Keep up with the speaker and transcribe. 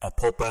a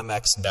Pulp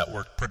MX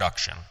Network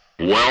production.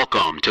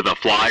 Welcome to the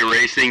Fly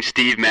Racing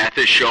Steve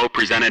Matthes Show,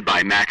 presented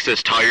by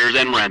Matthes Tires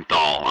and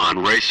Renthal on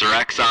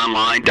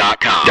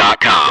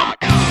RacerXOnline.com.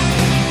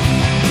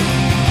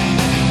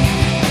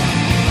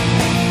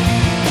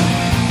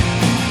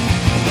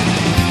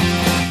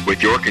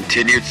 With your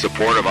continued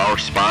support of our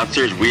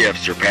sponsors, we have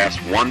surpassed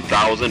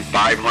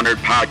 1,500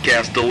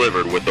 podcasts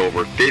delivered with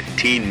over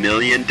 15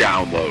 million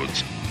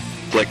downloads.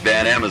 Click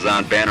that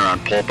Amazon banner on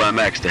Pulp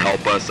MX to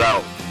help us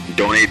out.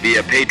 Donate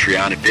via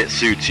Patreon if it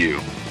suits you.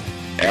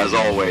 As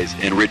always,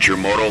 enrich your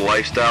moto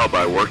lifestyle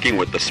by working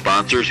with the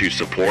sponsors who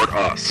support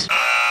us.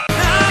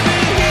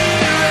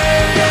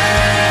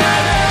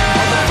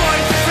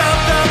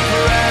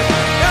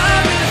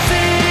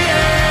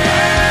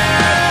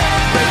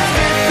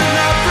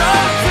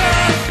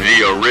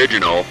 The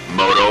original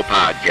Moto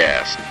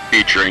Podcast,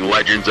 featuring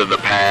legends of the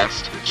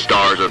past,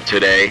 stars of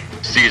today,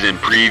 season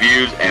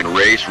previews and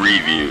race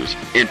reviews,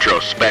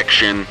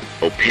 introspection,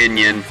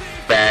 opinion,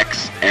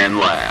 facts, and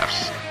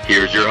laughs.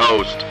 Here's your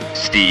host,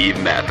 Steve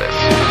Matthes.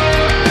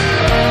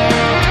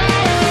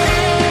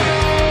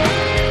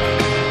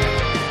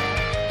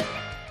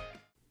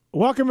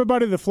 Welcome,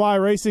 everybody, to the Fly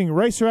Racing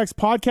Racer X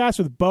podcast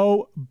with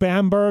Beau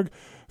Bamberg,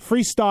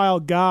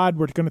 freestyle god.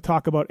 We're going to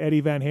talk about Eddie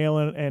Van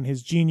Halen and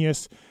his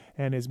genius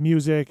and his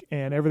music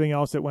and everything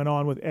else that went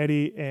on with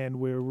Eddie,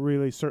 and we're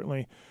really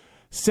certainly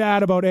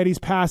sad about Eddie's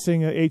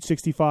passing at age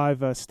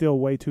 65, still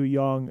way too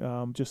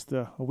young, just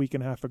a week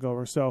and a half ago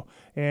or so.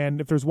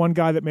 And if there's one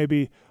guy that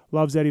maybe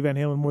loves Eddie Van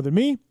Halen more than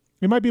me,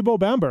 it might be Beau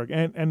Bamberg.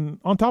 And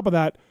on top of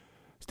that,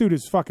 this dude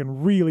is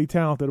fucking really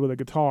talented with a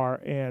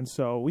guitar, and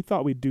so we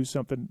thought we'd do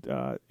something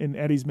in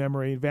Eddie's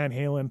memory. Van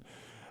Halen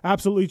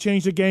absolutely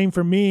changed the game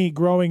for me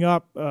growing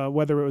up,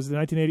 whether it was the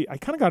 1980. I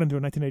kind of got into it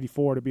in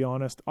 1984, to be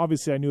honest.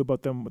 Obviously, I knew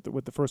about them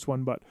with the first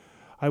one, but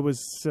I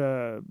was 8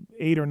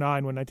 or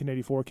 9 when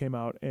 1984 came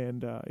out,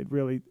 and it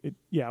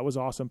was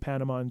awesome.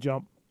 Panama and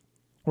Jump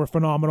were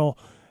phenomenal.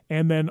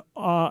 And then,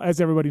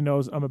 as everybody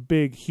knows, I'm a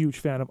big, huge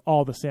fan of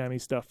all the Sammy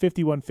stuff.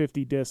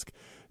 5150 disc,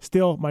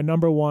 still my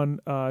number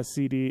one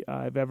CD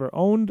I've ever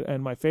owned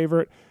and my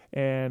favorite.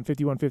 And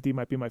 5150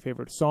 might be my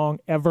favorite song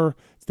ever.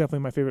 It's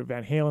definitely my favorite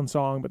Van Halen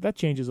song, but that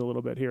changes a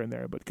little bit here and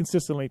there. But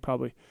consistently,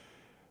 probably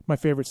my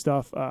favorite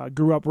stuff.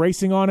 Grew up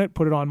racing on it,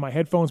 put it on my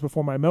headphones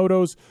before my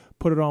motos,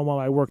 put it on while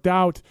I worked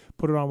out,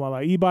 put it on while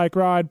I e-bike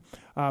ride,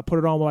 put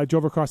it on while I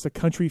drove across the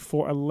country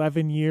for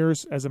 11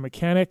 years as a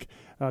mechanic,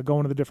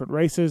 going to the different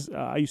races.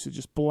 I used to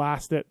just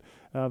blast it.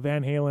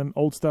 Van Halen,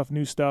 old stuff,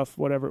 new stuff,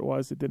 whatever it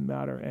was, it didn't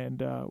matter.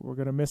 And we're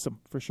going to miss him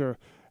for sure.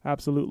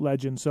 Absolute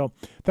legend. So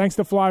thanks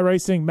to Fly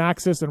Racing,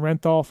 Matthes, and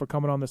Renthal for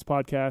coming on this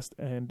podcast.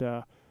 And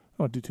I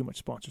don't do too much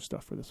sponsor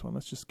stuff for this one.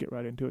 Let's just get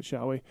right into it,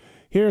 shall we?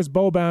 Here's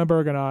Beau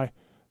Bamberg and I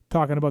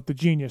talking about the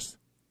genius,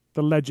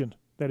 the legend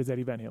that is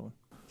Eddie Van Halen.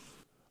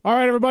 All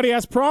right, everybody,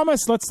 as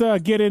promised, let's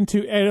get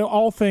into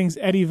all things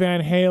Eddie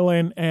Van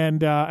Halen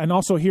and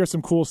also hear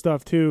some cool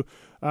stuff, too,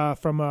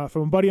 from a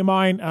buddy of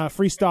mine,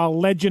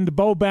 freestyle legend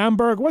Beau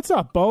Bamberg. What's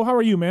up, Beau? How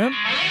are you, man?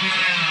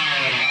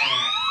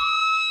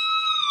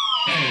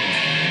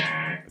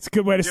 It's a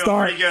good way to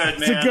start. Pretty good,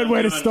 man. It's a good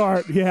way to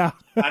start, yeah.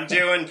 I'm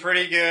doing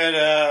pretty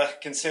good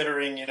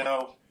considering,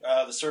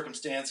 the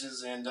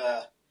circumstances, and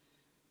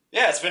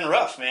yeah, it's been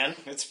rough, man.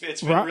 It's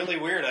been really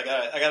weird.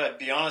 I gotta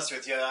be honest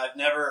with you. I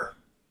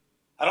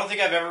don't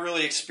think I've ever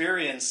really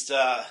experienced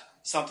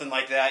something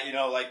like that.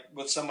 Like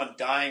with someone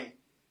dying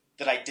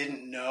that I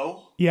didn't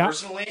know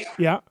personally.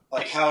 Yeah.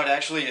 Like how it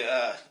actually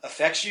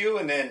affects you,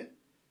 and then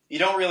you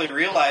don't really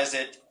realize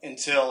it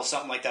until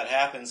something like that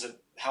happens.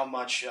 How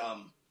much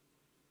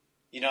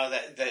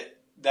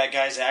that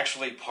guy's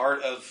actually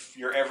part of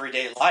your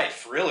everyday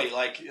life. Really,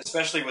 like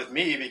especially with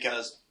me,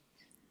 because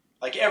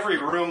like every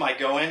room I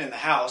go in the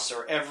house,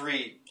 or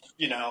every,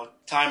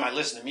 time I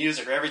listen to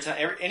music, or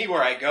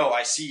anywhere I go,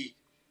 I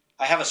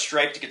have a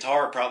striped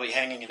guitar probably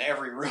hanging in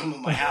every room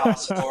of my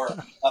house, or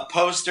a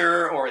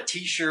poster, or a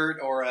T-shirt,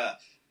 or a,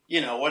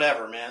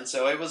 whatever, man.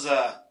 So it was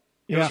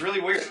was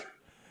really weird.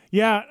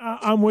 Yeah,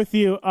 I'm with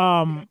you.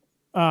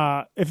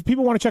 If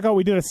people want to check out,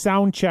 we did a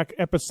sound check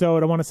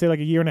episode, I want to say like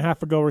a year and a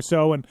half ago or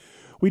so, and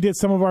we did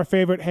some of our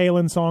favorite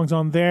Halen songs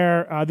on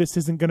there. This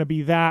isn't going to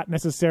be that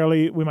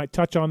necessarily. We might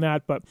touch on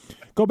that, but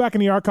go back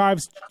in the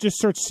archives, just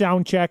search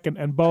Soundcheck,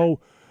 and Beau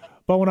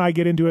and I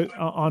get into it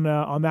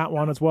on that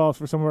one as well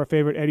for some of our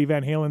favorite Eddie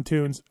Van Halen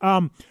tunes.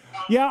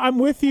 Yeah, I'm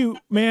with you,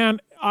 man.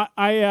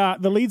 I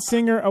the lead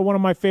singer of one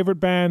of my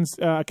favorite bands,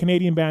 a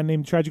Canadian band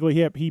named Tragically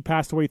Hip, he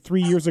passed away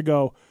 3 years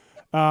ago.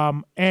 I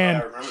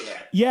remember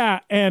that.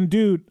 Yeah, and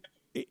dude,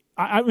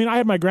 I mean, I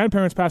had my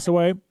grandparents pass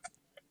away.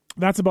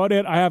 That's about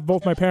it. I have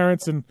both my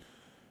parents, and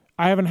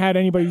I haven't had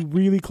anybody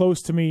really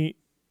close to me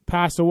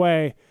pass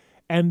away.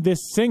 And this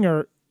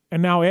singer,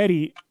 and now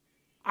Eddie,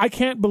 I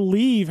can't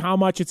believe how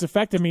much it's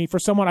affected me for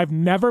someone I've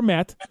never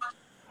met.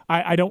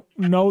 I don't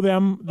know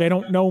them. They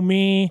don't know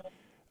me.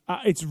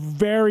 It's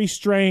very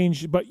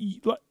strange, but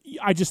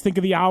I just think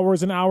of the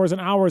hours and hours and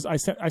hours I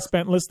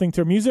spent listening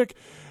to music,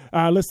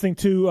 listening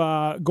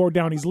to Gord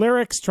Downey's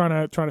lyrics,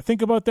 trying to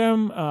think about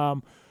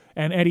them.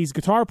 and Eddie's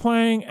guitar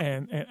playing,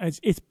 and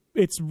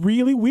it's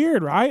really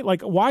weird, right?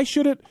 Like, why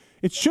should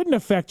it shouldn't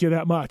affect you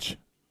that much.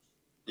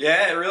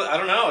 Yeah, it really, I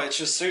don't know. It's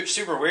just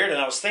super weird.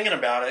 And I was thinking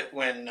about it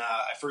when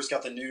I first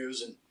got the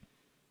news, and,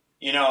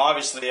 you know,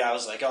 obviously I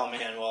was like, oh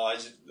man, well, I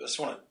just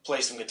want to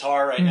play some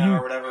guitar right now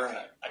or whatever. And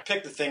I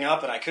picked the thing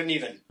up and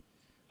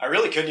I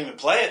really couldn't even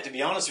play it, to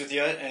be honest with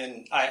you.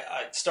 And I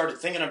started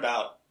thinking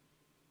about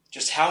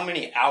just how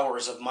many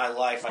hours of my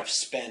life I've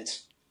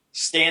spent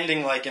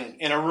standing like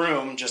in a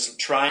room just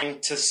trying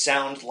to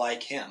sound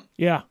like him.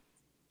 Yeah.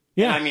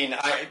 Yeah. And I mean,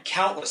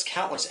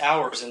 countless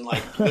hours and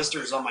like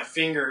blisters on my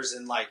fingers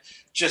and like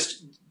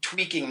just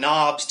tweaking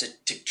knobs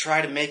to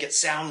try to make it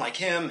sound like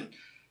him.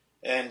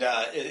 And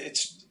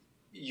it's,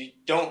 you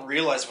don't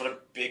realize what a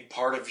big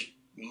part of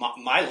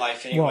my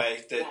life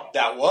anyway,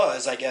 that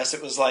was, I guess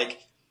it was like,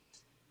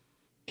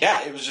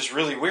 yeah, it was just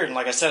really weird. And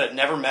like I said, I'd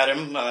never met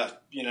him,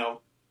 you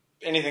know,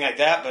 anything like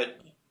that, but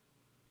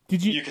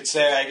you could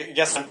say, I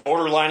guess I'm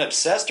borderline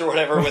obsessed or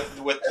whatever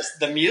with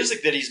the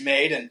music that he's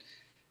made.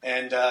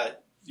 And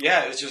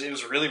yeah, it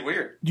was really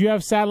weird. Do you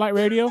have satellite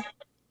radio?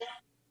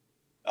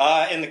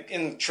 In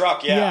the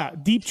truck, yeah. Yeah,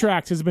 Deep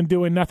Tracks has been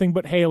doing nothing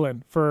but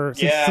Halen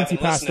since he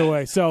passed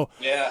away. So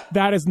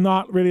that has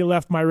not really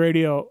left my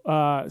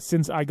radio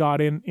since I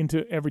got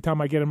into every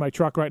time I get in my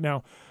truck right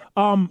now.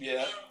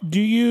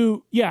 Do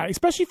you,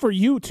 especially for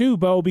you too,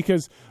 Beau,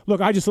 because look,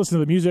 I just listen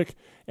to the music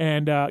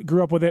and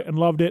grew up with it and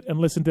loved it and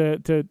listened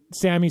to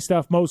Sammy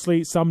stuff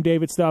mostly, some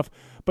David stuff,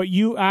 but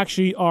you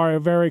actually are a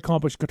very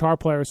accomplished guitar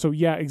player. So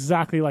yeah,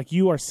 exactly. Like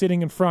you are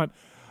sitting in front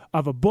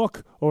of a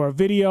book or a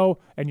video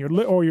and you're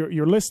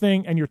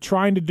listening and you're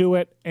trying to do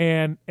it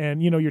and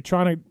you know, you're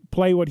trying to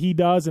play what he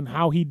does and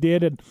how he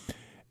did.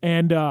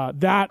 And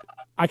that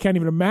I can't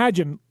even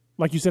imagine,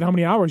 like you said, how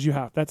many hours you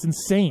have. That's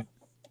insane.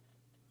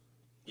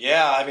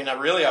 Yeah, I mean, I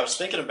was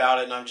thinking about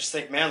it, and I'm just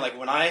thinking, man, like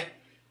when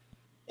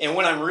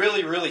I'm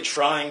really, really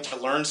trying to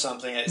learn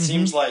something, it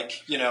seems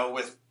like, you know,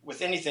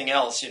 with anything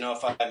else, you know,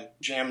 if I'm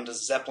jamming to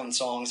Zeppelin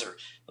songs or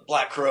the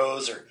Black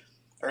Crowes or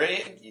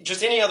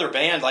just any other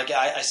band, like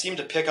I seem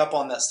to pick up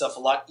on that stuff a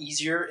lot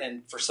easier,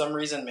 and for some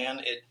reason,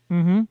 man,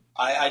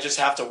 I just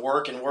have to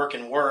work and work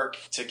and work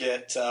to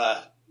get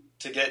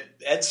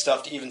Ed's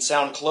stuff to even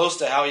sound close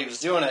to how he was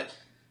doing it.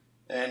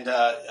 And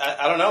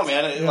I don't know,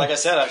 man. Like I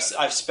said,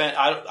 I've spent,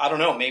 I don't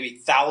know, maybe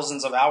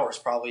thousands of hours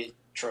probably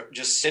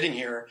just sitting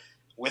here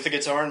with a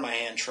guitar in my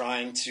hand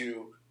trying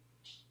to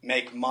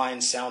make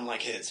mine sound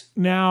like his.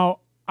 Now,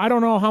 I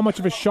don't know how much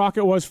of a shock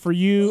it was for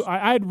you.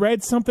 I had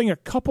read something I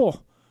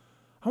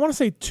want to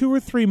say 2 or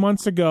 3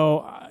 months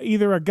ago,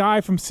 either a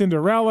guy from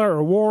Cinderella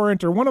or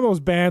Warrant or one of those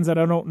bands that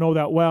I don't know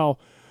that well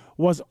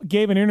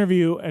gave an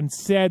interview and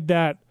said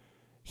that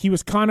he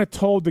was kind of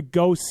told to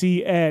go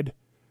see Ed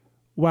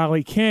while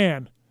he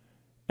can,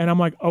 and I'm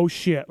like, oh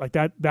shit, like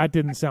that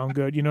didn't sound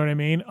good, you know what I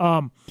mean?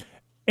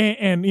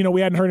 And you know,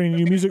 we hadn't heard any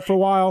new music for a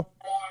while.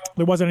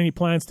 There wasn't any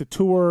plans to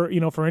tour,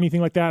 you know, for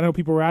anything like that. I know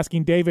people were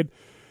asking. David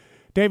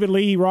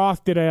Lee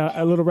Roth did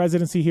a little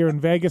residency here in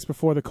Vegas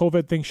before the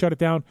COVID thing shut it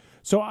down.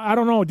 So I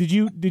don't know, did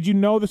you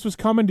know this was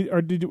coming,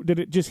 or did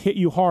it just hit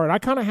you hard? I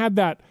kind of had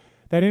that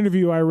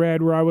interview I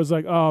read where I was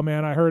like, oh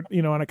man, I heard,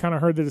 you know, and I kind of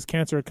heard that his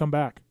cancer had come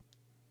back.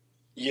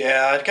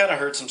 Yeah, I'd kind of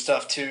heard some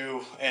stuff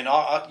too, and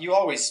you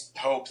always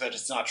hope that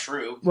it's not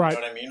true, right? You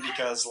know what I mean?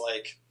 Because,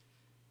 like,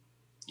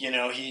 you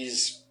know, he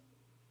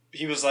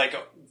was like,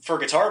 for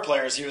guitar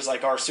players, he was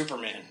like our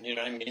Superman. You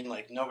know what I mean?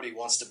 Like, nobody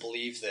wants to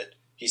believe that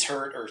he's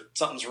hurt or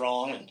something's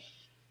wrong.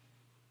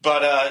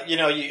 But you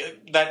know,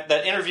 that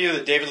interview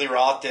that David Lee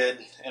Roth did,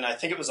 and I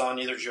think it was on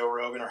either Joe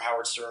Rogan or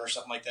Howard Stern or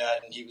something like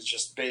that, and he was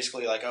just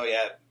basically like, "Oh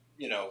yeah,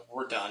 you know,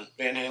 we're done.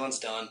 Van Halen's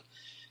done."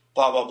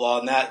 Blah blah blah,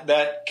 and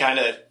that kind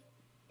of.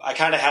 I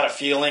kind of had a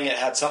feeling it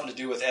had something to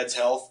do with Ed's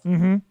health.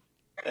 And,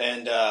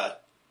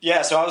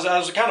 yeah, so I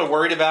was kind of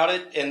worried about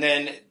it. And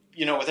then,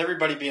 you know, with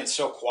everybody being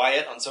so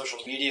quiet on social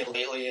media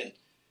lately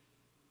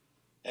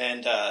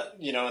and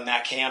you know, in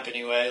that camp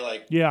anyway,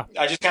 like,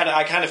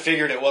 I kind of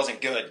figured it wasn't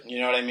good. You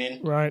know what I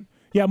mean? Right.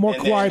 Yeah. More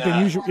quiet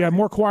than usual. Yeah.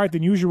 More quiet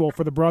than usual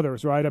for the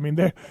brothers. Right. I mean,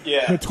 they're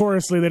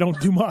notoriously, they don't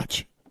do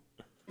much.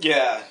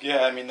 Yeah.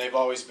 Yeah. I mean, they've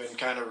always been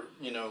kind of,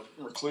 you know,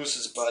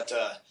 recluses, but,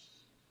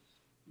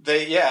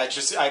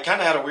 I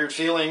kind of had a weird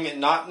feeling, and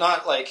not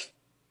like,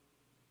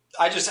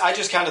 I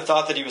just kind of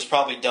thought that he was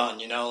probably done,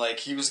 you know, like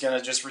he was going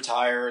to just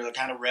retire,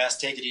 kind of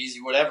rest, take it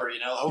easy, whatever, you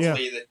know,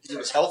 hopefully that he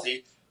was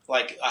healthy.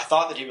 Like I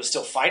thought that he was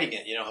still fighting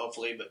it, you know,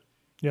 hopefully, but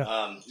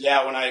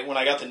when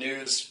I got the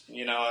news,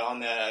 you know, on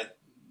that,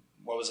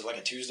 what was it, like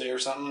a Tuesday or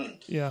something?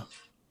 Yeah.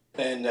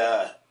 And,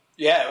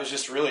 it was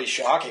just really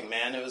shocking,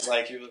 man. It was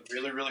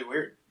really, really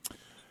weird.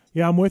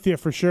 Yeah, I'm with you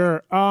for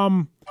sure.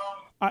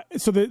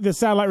 So the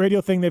satellite radio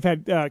thing, they've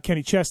had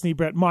Kenny Chesney,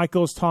 Bret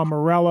Michaels, Tom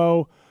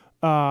Morello,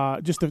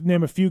 just to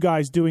name a few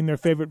guys doing their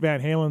favorite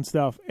Van Halen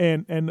stuff.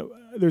 And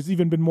there's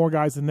even been more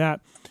guys than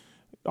that.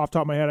 Off the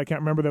top of my head, I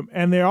can't remember them.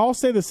 And they all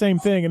say the same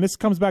thing, and this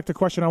comes back to a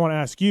question I want to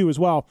ask you as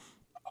well.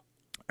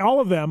 All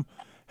of them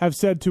have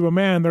said to a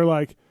man, they're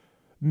like,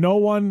 no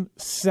one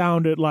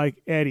sounded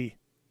like Eddie.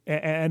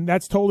 and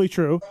that's totally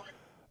true.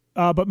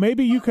 But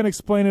maybe you can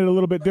explain it a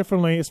little bit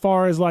differently as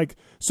far as like,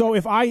 so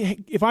if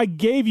I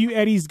gave you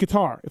Eddie's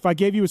guitar, if I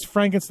gave you his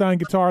Frankenstein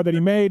guitar that he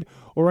made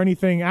or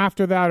anything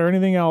after that or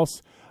anything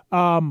else,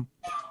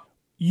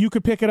 you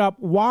could pick it up.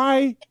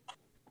 Why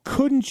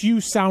couldn't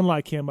you sound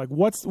like him? Like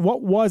what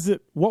was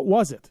it?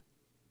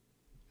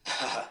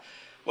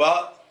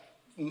 Well,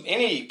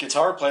 any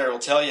guitar player will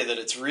tell you that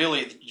it's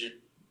really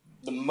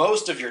the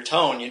most of your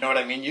tone. You know what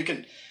I mean? You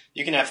can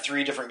have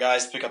 3 different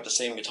guys pick up the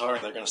same guitar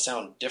and they're going to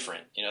sound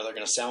different. You know, they're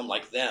going to sound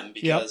like them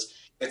because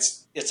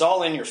it's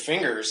all in your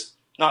fingers.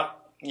 Not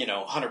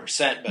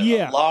 100%, but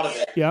a lot of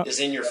it is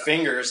in your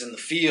fingers and the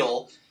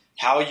feel,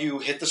 how you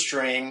hit the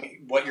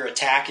string, what your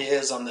attack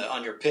is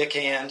on your pick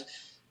hand,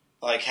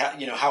 like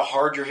how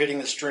hard you're hitting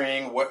the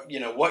string, what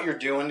you're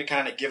doing to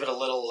kind of give it a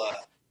little.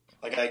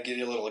 Like I give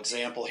you a little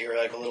example here,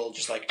 like a little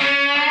just like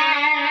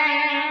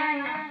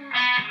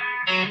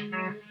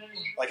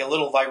a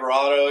little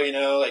vibrato,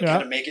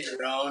 kind of make it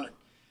your own.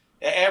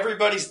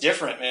 Everybody's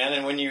different, man.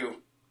 And when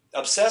you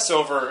obsess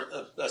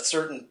over a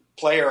certain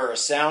player or a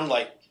sound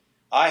like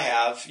I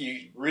have,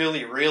 you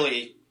really,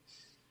 really,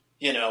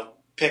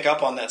 pick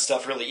up on that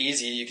stuff really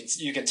easy.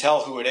 You can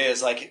tell who it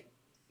is. Like,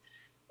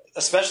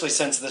 especially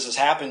since this has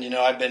happened,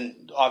 I've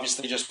been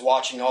obviously just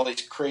watching all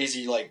these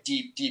crazy, like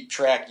deep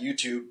track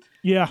YouTube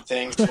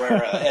things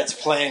where Ed's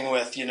playing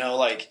with,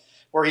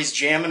 where he's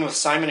jamming with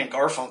Simon and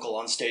Garfunkel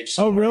on stage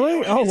somewhere. Oh, really?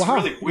 It's wow.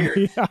 really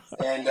weird.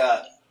 And,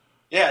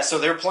 so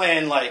they're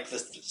playing like the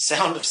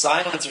Sound of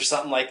Silence or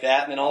something like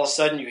that. And then all of a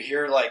sudden you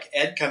hear like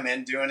Ed come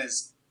in doing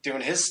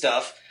his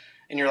stuff.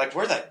 And you're like,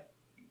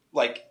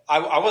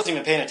 I wasn't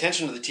even paying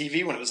attention to the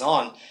TV when it was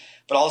on.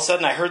 But all of a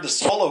sudden I heard the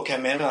solo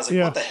come in and I was like,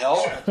 what the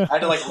hell? I had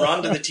to like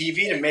run to the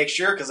TV to make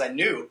sure because I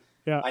knew.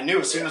 Yeah. I knew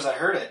as soon as I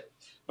heard it.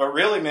 But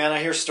really, man,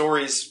 I hear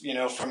stories,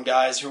 from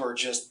guys who are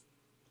just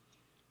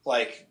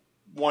like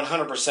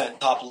 100%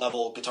 top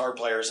level guitar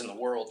players in the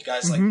world.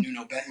 Guys like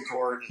Nuno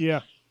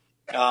Betancourt.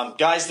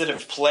 Guys that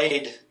have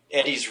played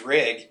Eddie's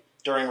rig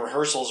during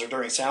rehearsals or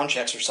during sound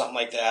checks or something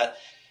like that.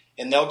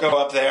 And they'll go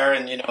up there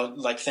and,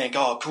 think,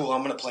 oh, cool,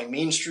 I'm going to play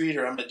Mean Street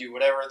or I'm going to do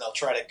whatever. They'll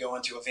try to go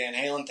into a Van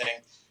Halen thing.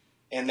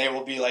 And they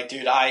will be like,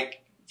 dude,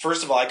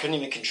 first of all, I couldn't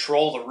even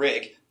control the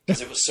rig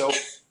because it was so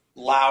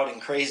loud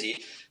and crazy.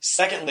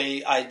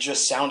 Secondly, I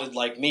just sounded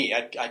like me.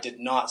 I did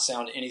not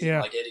sound anything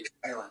like Eddie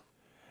Van Halen.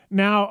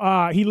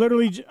 Now, he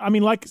literally,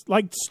 like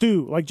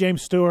Stu, like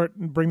James Stewart,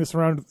 and bring this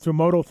around to a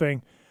Moto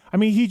thing.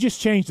 He just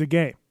changed the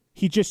game.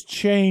 He just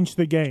changed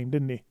the game,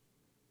 didn't he?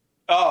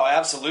 Oh,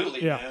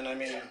 absolutely,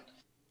 man.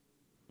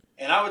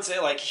 And I would say,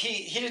 like,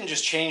 he didn't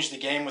just change the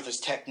game with his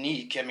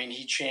technique.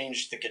 He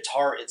changed the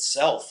guitar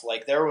itself.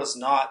 Like, there was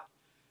not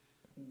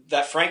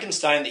that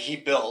Frankenstein that he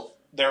built.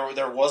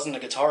 There wasn't a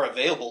guitar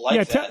available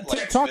like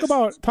that.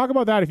 Talk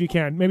about that if you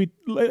can. Maybe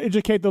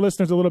educate the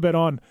listeners a little bit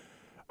on.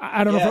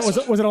 I don't know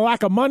if was it a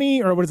lack of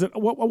money or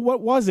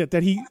what was it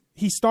that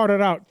he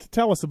started out?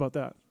 Tell us about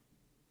that.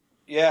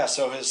 Yeah.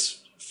 So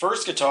his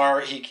first guitar,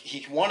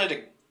 he wanted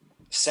a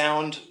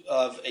sound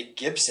of a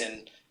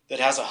Gibson that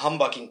has a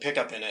humbucking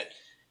pickup in it.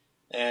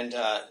 And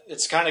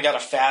it's kind of got a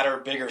fatter,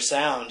 bigger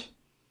sound,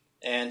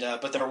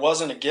 but there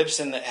wasn't a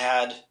Gibson that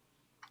had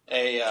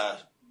a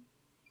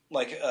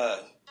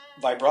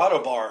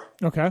vibrato bar,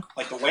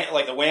 like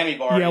the whammy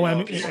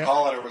bar, people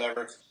call it or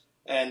whatever.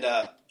 And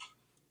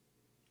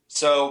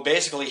so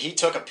basically, he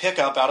took a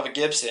pickup out of a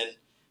Gibson,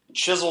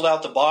 chiseled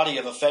out the body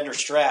of a Fender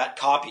Strat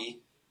copy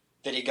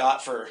that he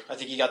got I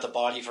think he got the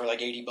body for like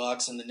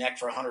 $80 and the neck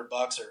for $100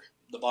 or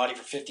the body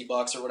for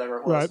 $50 or whatever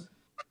it was. Right.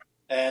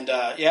 And,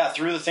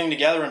 threw the thing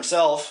together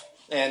himself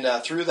and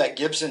threw that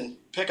Gibson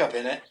pickup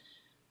in it.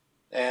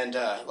 And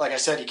like I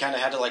said, he kind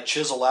of had to like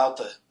chisel out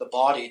the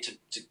body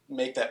to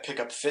make that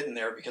pickup fit in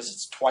there because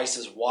it's twice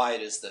as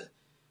wide as the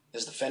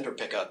Fender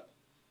pickup.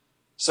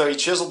 So he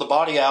chiseled the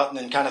body out and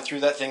then kind of threw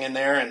that thing in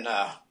there. And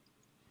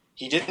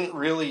he didn't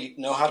really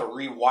know how to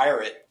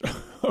rewire it.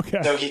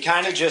 Okay. So he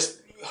kind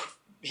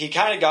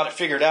of got it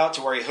figured out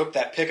to where he hooked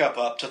that pickup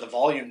up to the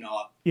volume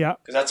knob. Yeah.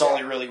 Because that's all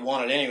he really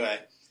wanted anyway.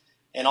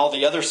 And all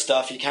the other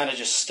stuff he kind of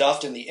just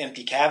stuffed in the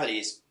empty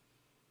cavities.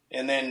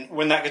 And then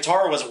when that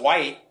guitar was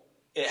white,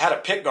 it had a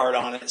pick guard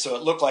on it, so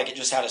it looked like it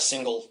just had a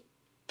single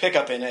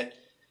pickup in it.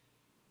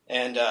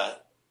 And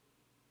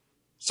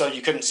so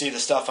you couldn't see the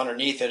stuff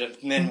underneath it.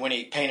 And then when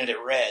he painted it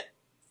red,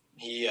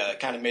 he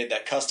kind of made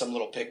that custom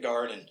little pick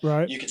guard.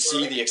 And you could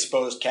see the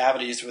exposed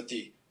cavities with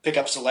the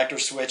pickup selector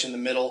switch in the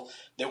middle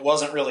that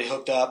wasn't really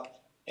hooked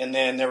up. And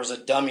then there was a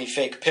dummy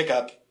fake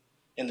pickup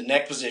in the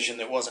neck position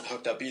that wasn't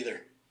hooked up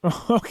either.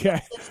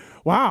 Okay.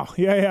 Wow.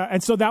 Yeah.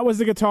 And so that was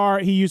the guitar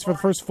he used for the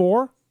first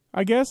 4,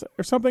 I guess,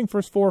 or something?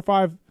 First 4 or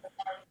 5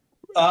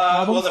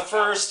 albums? Well,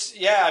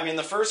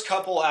 the first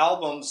couple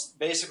albums,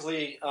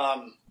 basically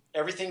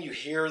everything you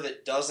hear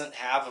that doesn't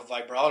have a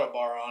vibrato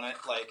bar on it,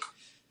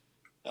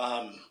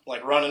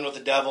 like Running with the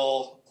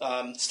Devil,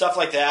 stuff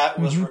like that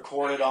was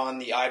recorded on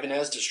the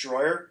Ibanez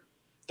Destroyer,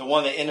 the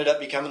one that ended up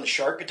becoming the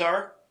Shark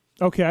guitar.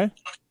 Okay.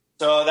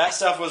 So that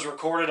stuff was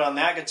recorded on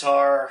that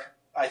guitar.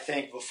 I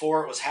think,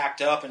 before it was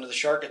hacked up into the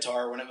Shark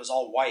guitar when it was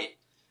all white.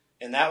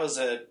 And that was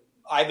a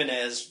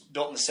Ibanez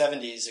built in the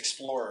 70s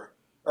Explorer,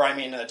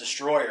 a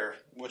Destroyer,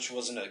 which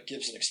wasn't a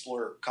Gibson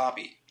Explorer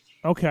copy.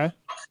 Okay.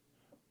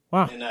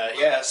 Wow. And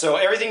so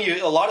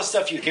a lot of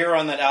stuff you hear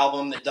on that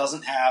album that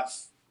doesn't have,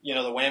 the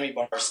whammy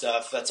bar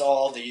stuff, that's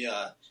all the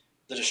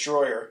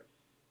Destroyer.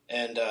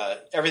 And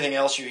everything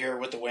else you hear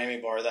with the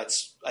whammy bar,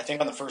 that's, I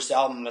think on the first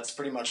album, that's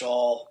pretty much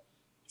all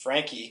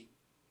Frankie.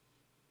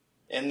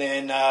 And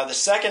then the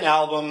second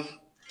album,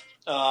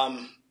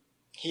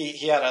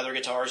 he had other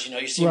guitars.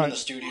 You see him in the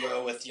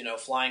studio with,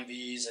 Flying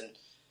V's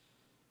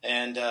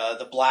and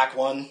the black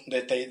one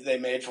that they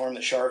made for him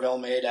that Charvel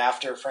made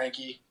after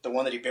Frankie, the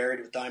one that he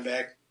buried with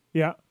Dimebag.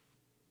 Yeah.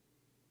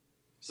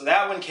 So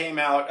that one came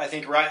out, I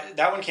think,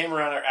 that one came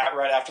around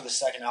right after the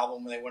second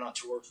album when they went on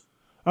tour.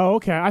 Oh,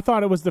 okay. I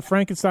thought it was the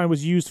Frankenstein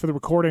was used for the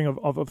recording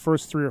of the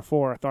first 3 or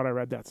 4. I thought I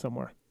read that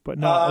somewhere. But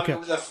no, okay.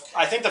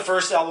 I think the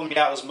first album,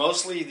 was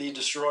mostly the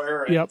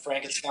Destroyer and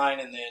Frankenstein,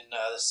 and then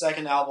the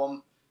second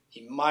album,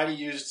 he might have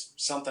used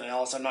something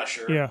else. I'm not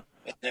sure. Yeah.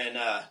 And then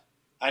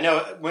I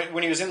know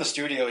when he was in the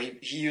studio,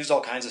 he used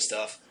all kinds of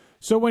stuff.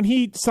 So when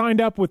he signed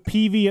up with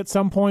PV at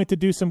some point to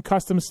do some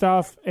custom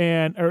stuff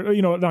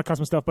not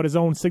custom stuff, but his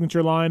own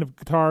signature line of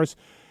guitars,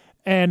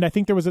 and I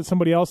think there was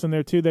somebody else in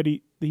there too that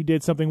he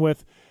did something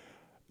with.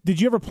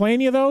 Did you ever play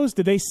any of those?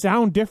 Did they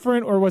sound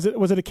different, or was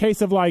it a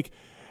case of like,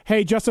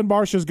 hey, Justin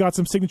Barsha's got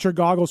some signature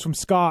goggles from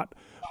Scott,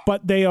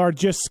 but they are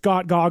just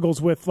Scott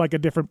goggles with like a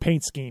different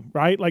paint scheme,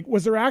 right? Like,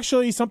 was there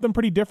actually something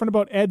pretty different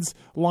about Ed's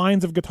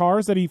lines of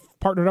guitars that he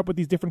partnered up with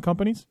these different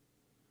companies?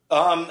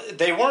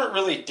 They weren't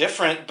really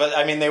different, but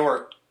they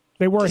were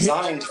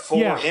designed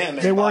for him.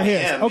 They were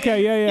his. Him.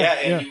 Okay,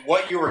 and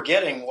what you were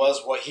getting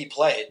was what he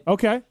played.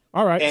 Okay,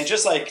 all right. And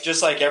just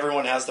like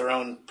everyone has their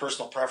own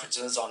personal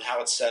preferences on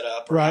how it's set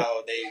up, or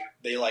how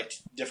they like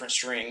different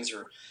strings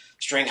or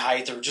string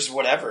height or just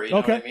whatever. You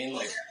know what I mean?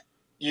 Like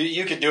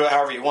you could do it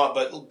however you want,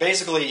 but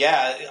basically,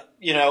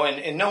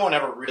 and no one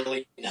ever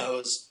really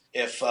knows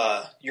if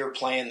you're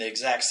playing the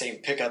exact same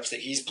pickups that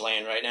he's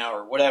playing right now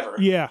or whatever.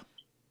 Yeah.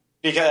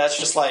 Because that's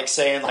just like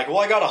saying, like, well,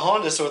 I got a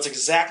Honda, so it's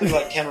exactly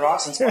like Ken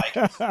Roxon's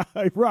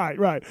bike.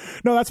 Right.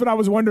 No, that's what I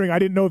was wondering. I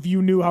didn't know if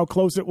you knew how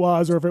close it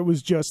was or if it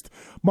was just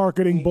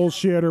marketing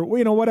bullshit or,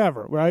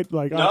 whatever, right?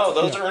 Like, no,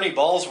 those Ernie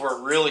balls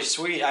were really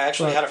sweet. I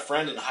actually had a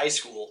friend in high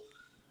school,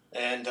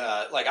 and,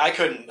 I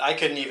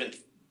couldn't even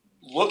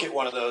look at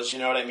one of those, you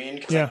know what I mean?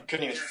 Because I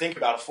couldn't even think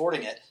about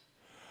affording it.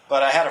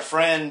 But I had a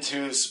friend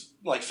whose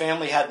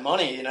family had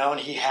money, and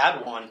he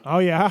had one. Oh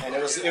yeah. And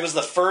it was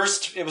the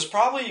first. It was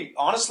probably,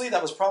 honestly,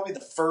 that was probably the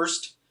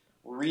first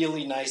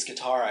really nice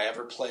guitar I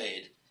ever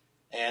played.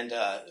 And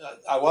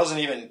I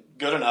wasn't even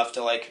good enough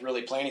to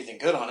really play anything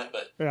good on it,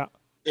 but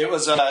it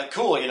was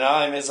cool.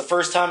 It's the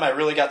first time I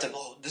really got to.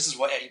 Oh, this is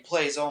what Eddie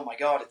plays. Oh my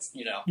God, it's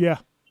Yeah.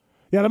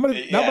 Yeah,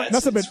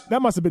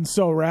 that must have been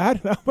so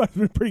rad. That must have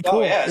been pretty cool.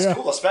 Oh yeah, it's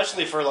cool,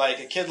 especially for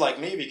a kid like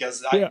me,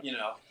 because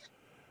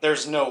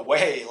there's no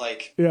way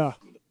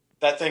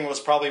that thing was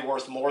probably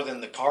worth more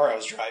than the car I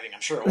was driving. I'm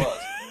sure it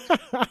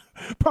was.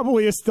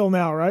 Probably is still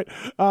now, right?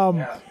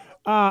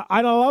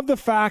 I love the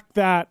fact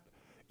that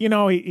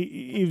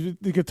he's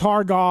the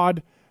guitar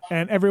god,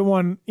 and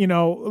everyone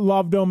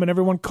loved him, and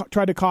everyone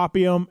tried to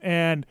copy him,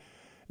 and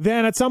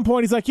then at some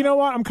point he's like, you know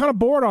what? I'm kind of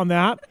bored on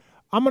that.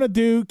 I'm going to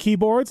do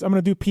keyboards. I'm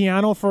going to do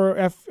piano for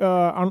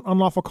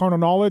Unlawful Carnal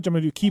Knowledge. I'm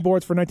going to do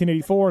keyboards for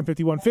 1984 and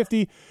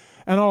 5150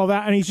 and all of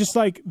that. And he's just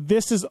like,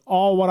 this is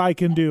all what I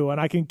can do.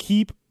 And I can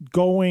keep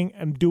going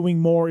and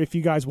doing more if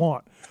you guys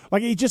want.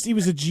 Like, he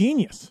was a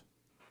genius.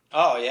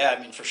 Oh,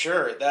 yeah. For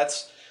sure.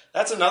 That's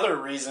another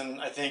reason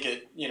I think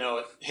it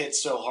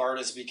hits so hard,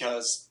 is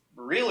because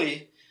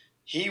really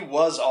he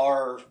was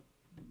our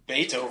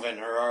Beethoven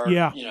or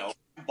our,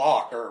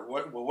 Bach or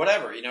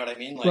whatever. You know what I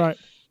mean? Like, right.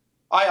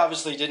 I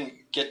obviously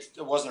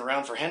wasn't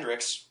around for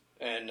Hendrix,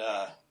 and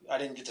I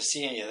didn't get to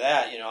see any of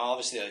that.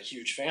 Obviously a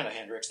huge fan of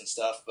Hendrix and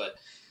stuff, but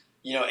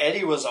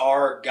Eddie was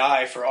our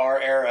guy for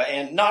our era,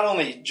 and not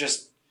only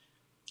just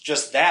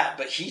that,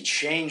 but he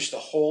changed the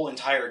whole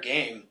entire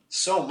game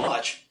so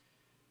much,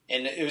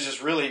 and it was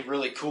just really,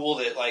 really cool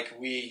that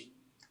we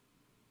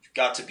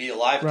got to be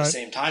alive at the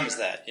same time as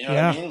that. You know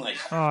what I mean? Like,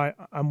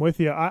 I'm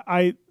with you.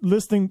 I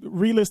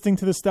re-listening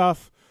to the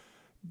stuff,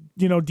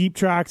 deep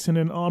tracks, and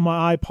then on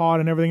my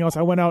iPod and everything else.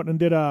 I went out and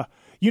did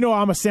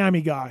I'm a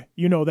Sammy guy,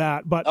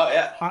 that. But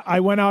I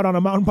went out on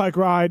a mountain bike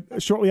ride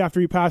shortly after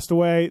he passed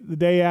away, the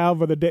day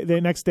of or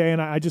the next day,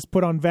 and I just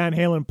put on Van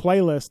Halen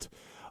playlist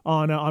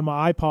on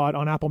my iPod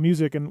on Apple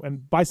Music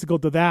and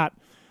bicycled to that.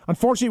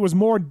 Unfortunately, it was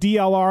more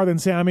DLR than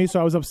Sammy, so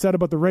I was upset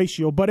about the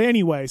ratio. But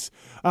anyways,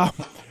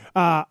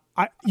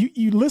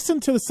 you listen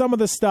to some of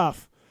the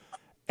stuff,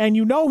 and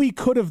he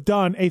could have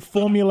done a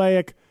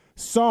formulaic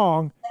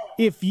song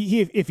if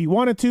he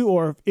wanted to,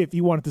 or if he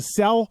wanted to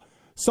sell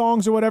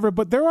songs or whatever.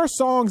 But there are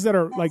songs that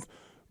are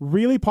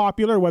really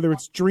popular, whether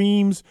it's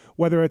Dreams,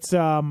 whether it's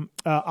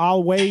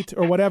I'll Wait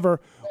or whatever,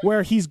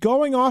 where he's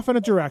going off in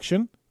a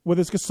direction with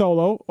his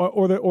solo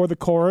or the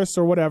chorus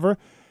or whatever,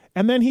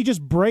 and then he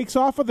just breaks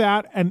off of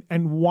that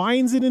and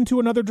winds it into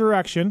another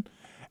direction,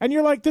 and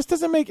you're like, this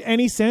doesn't make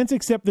any sense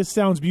except this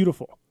sounds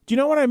beautiful. Do you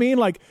know what I mean?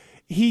 Like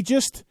he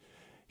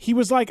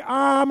was like,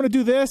 I'm gonna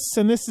do this,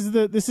 and this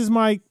is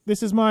my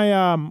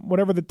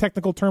whatever the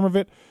technical term of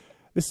it.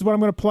 This is what I'm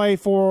gonna play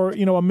for,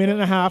 you know, a minute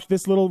and a half.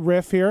 This little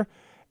riff here,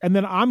 and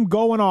then I'm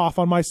going off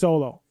on my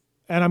solo.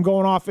 And I'm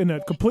going off in a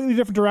completely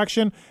different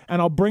direction,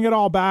 and I'll bring it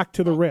all back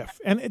to the riff.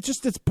 And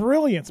it's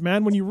brilliance,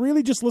 man. When you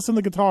really just listen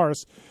to the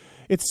guitars,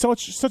 it's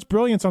such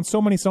brilliance on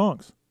so many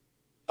songs.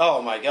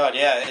 Oh my God,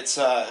 yeah,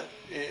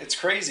 it's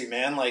crazy,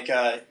 man. Like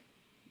Ed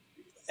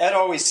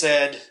always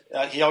said,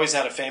 he always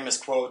had a famous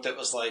quote that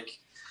was like,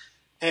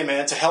 "Hey,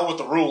 man, to hell with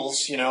the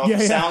rules. You know,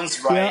 if it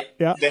sounds right,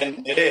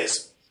 then it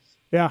is."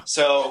 Yeah.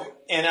 So,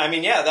 and I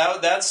mean, yeah,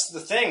 that's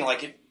the thing.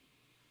 Like,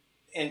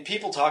 and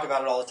people talk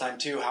about it all the time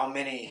too.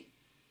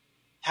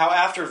 How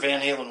after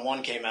Van Halen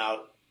 1 came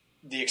out,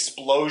 the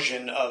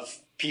explosion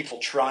of people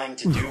trying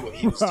to do what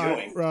he was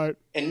doing. Right.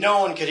 And no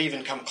one could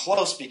even come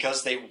close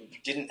because they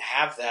didn't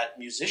have that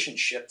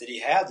musicianship that he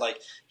had. Like,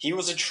 he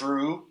was a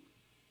true,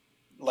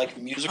 like,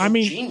 musical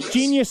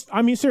genius.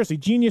 I mean, seriously,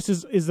 genius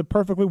is the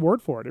perfectly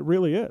word for it. It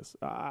really is.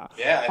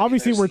 Yeah.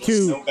 Obviously,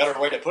 there's no better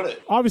way to put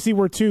it. Obviously,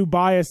 we're two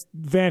biased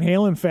Van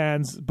Halen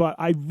fans, but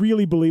I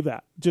really believe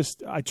that.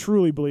 I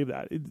truly believe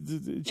that.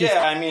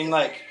 Yeah, I mean,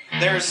 like,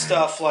 there's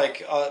stuff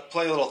like,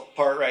 play a little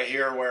part right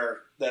here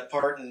where that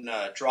part in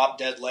Drop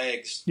Dead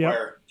Legs,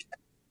 where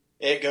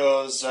it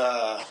goes,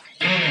 well,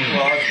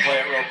 I'll just play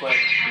it real quick.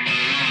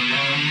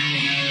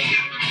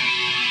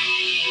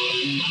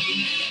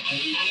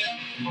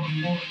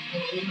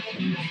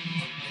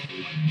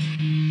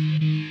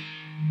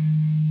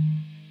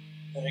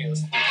 There he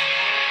goes.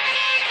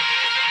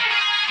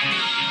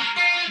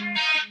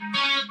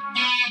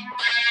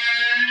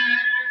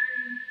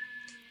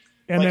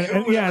 And like,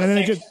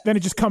 then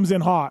it just comes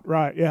in hot,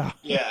 right? Yeah.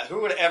 Yeah.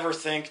 Who would ever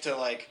think to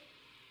like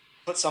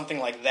put something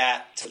like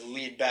that to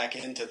lead back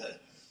into the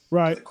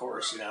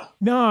chorus? You know?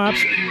 No,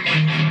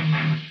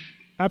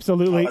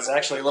 absolutely. I was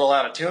actually a little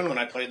out of tune when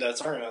I played that.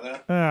 Sorry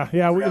about that.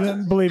 Yeah. We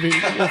didn't believe it.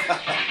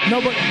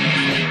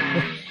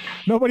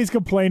 Nobody's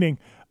complaining.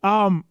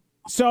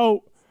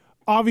 So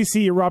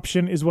obviously,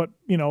 Eruption is what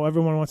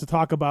everyone wants to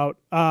talk about.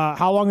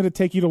 How long did it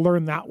take you to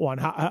learn that one?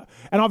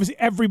 And obviously,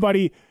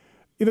 everybody.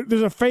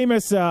 There's a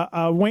famous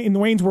in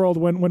Wayne's World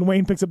when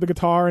Wayne picks up the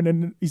guitar and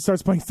then he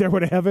starts playing Stairway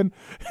to Heaven,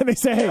 and they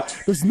say, "Hey,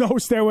 there's no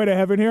Stairway to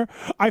Heaven here."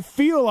 I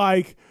feel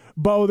like,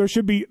 Beau, there's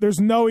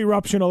no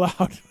Eruption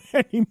allowed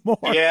anymore.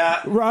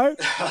 Yeah, right.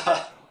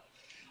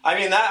 I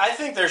mean, I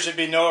think there should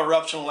be no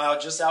Eruption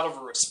allowed, just out of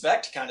a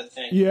respect kind of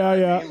thing. Yeah,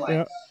 I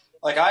mean?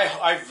 Like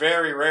I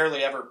very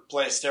rarely ever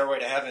play Stairway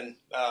to Heaven,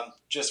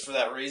 just for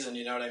that reason.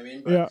 You know what I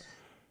mean? But,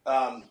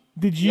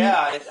 did you?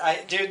 Yeah,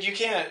 dude, you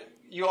can't.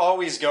 You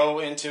always go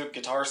into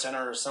Guitar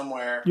Center or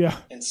somewhere,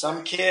 and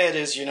some kid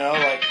is,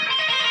 like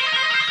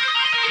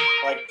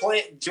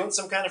doing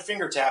some kind of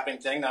finger tapping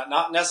thing,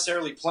 not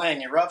necessarily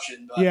playing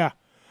Eruption, but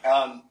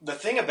the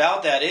thing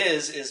about that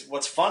is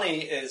what's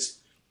funny is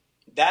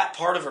that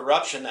part of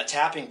Eruption, that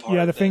tapping part.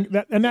 Yeah,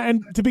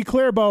 and to be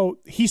clear, Beau,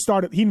 he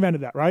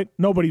invented that, right?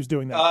 Nobody was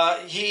doing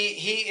that.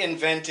 He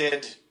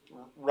invented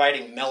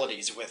writing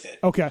melodies with it.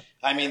 Okay.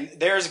 I mean,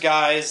 there's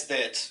guys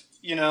that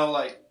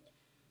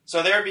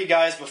so there'd be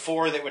guys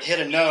before that would hit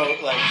a note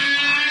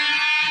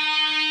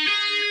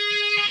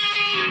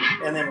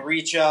and then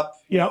reach up,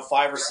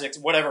 5 or 6,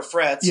 whatever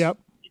frets,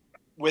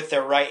 with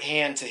their right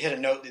hand to hit a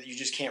note that you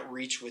just can't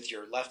reach with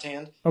your left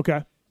hand.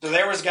 Okay. So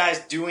there was guys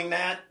doing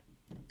that,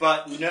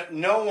 but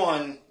no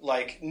one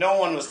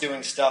was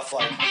doing stuff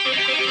like.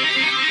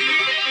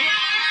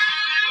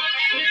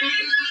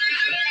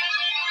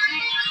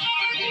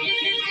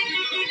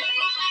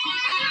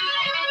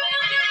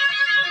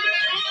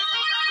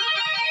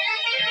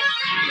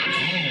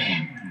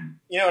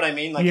 You know what I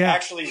mean?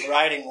 Actually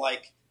writing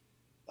like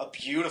a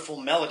beautiful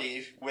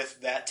melody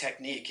with that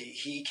technique.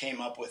 He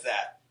came up with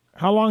that.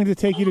 How long did it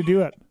take you to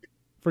do it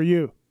for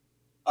you?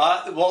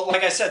 Well,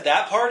 like I said,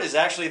 that part is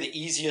actually the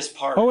easiest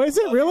part. Oh, is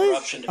it really?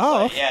 Eruption to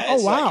play. Yeah.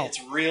 Wow.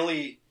 It's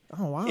really.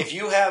 Oh wow. If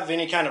you have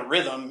any kind of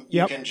rhythm,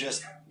 you can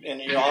just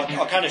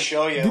I'll kind of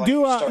show you.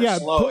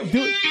 Slow.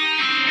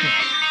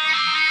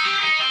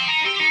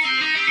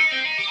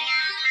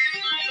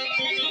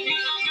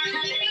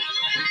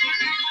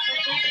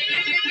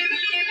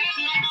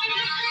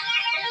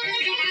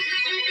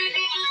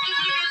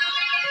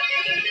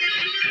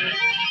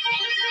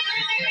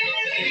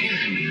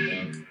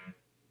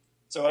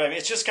 So I mean,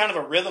 it's just kind of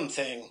a rhythm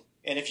thing,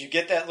 and if you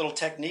get that little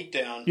technique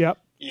down,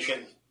 you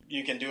can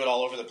do it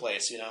all over the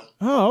place,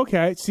 Oh,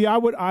 okay. See, I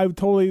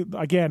totally.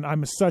 Again, I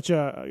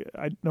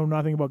know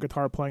nothing about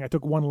guitar playing. I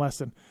took one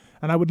lesson,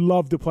 and I would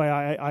love to play.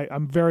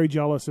 I'm very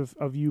jealous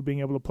of you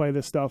being able to play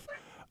this stuff.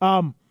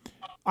 I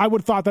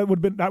would have thought that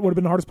would have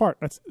been the hardest part.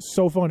 That's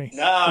so funny.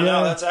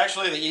 No, that's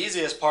actually the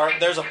easiest part.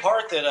 There's a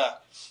part that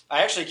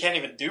I actually can't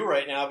even do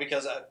right now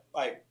because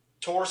I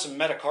tore some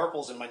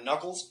metacarpals in my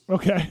knuckles.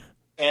 Okay.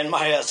 And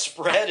my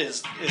spread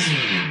is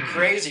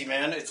crazy,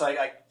 man. It's like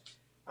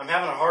I'm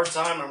having a hard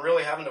time. I'm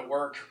really having to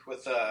work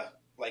with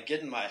like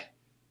getting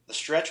the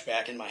stretch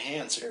back in my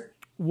hands here.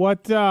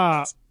 What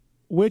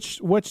which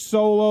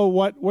solo?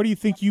 What do you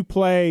think you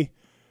play?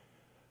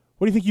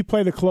 What do you think you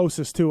play the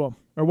closest to him,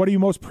 or what are you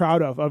most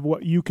proud of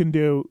what you can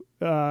do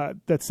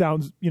that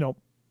sounds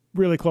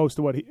really close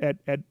to what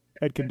Ed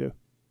can do?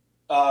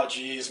 Oh,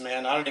 geez,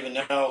 man, I don't even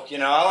know.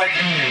 When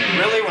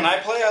I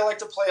play, I like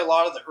to play a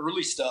lot of the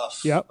early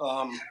stuff. Yep.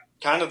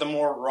 Kind of the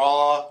more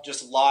raw,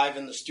 just live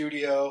in the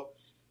studio,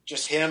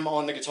 just him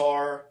on the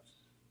guitar,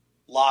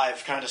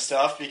 live kind of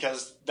stuff,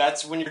 because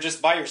that's when you're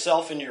just by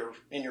yourself in your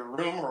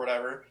room or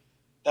whatever.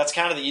 That's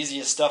kind of the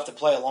easiest stuff to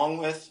play along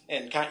with,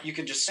 and you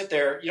can just sit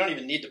there. You don't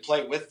even need to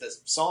play with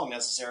this song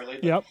necessarily.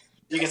 But yep.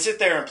 You can sit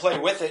there and play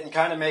with it and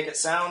kind of make it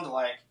sound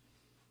like,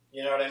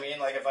 you know what I mean?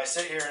 Like if I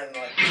sit here and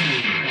like.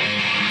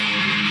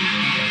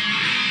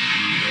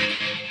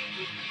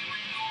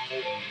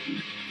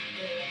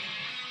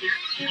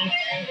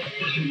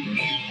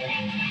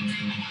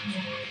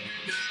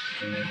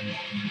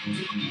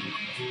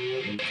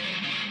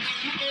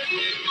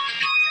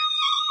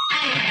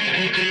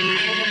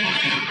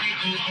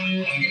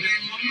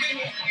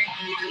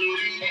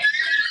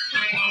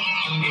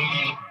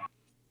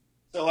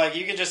 So like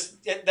you can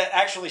just that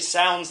actually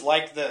sounds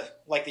like the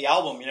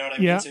album, you know what I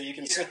mean? Yeah. So you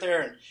can sit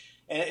there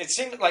and it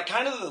seemed like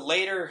kind of the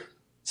later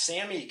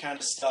Sammy kind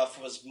of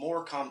stuff was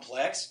more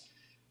complex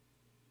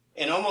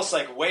and almost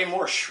like way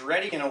more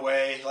shreddy in a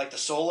way, like the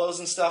solos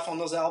and stuff on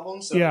those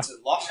albums. So it's a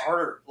lot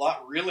harder,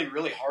 really,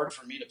 really hard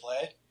for me to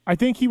play. I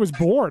think he was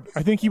bored.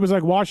 I think he was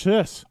like, watch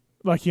this.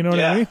 Like, you know what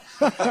I mean?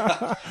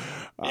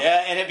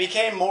 Yeah, and it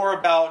became more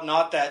about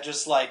not that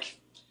just like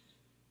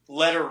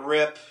let her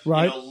rip,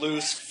 right.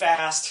 Loose,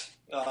 fast,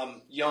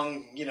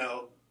 young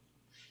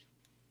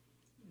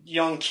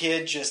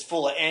kid just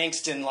full of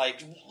angst and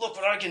like, look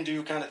what I can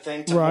do kind of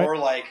thing, to right. more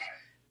like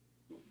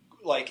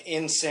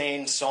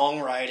insane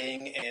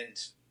songwriting and,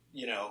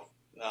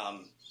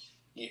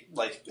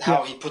 like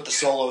how he put the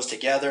solos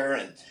together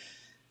and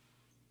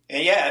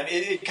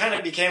it kind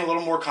of became a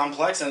little more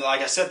complex. And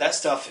like I said, that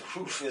stuff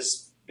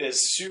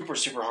is super,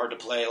 super hard to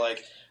play.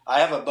 Like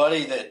I have a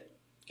buddy that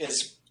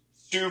is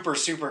super,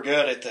 super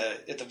good at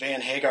the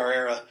Van Hagar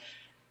era,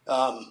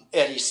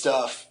 Eddie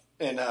stuff.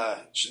 And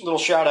little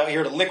shout out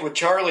here to Liquid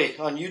Charlie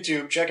on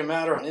YouTube. Check him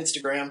out, or on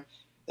Instagram.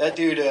 That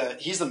dude,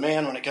 he's the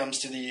man when it comes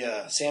to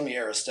the Sammy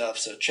era stuff.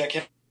 So check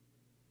him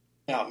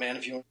out, man.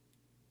 If you want.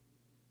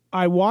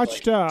 I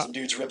watched some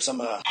dudes rip some.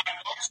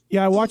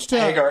 I watched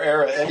Hagar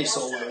era Eddie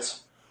solos.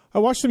 I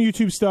watched some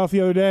YouTube stuff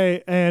the other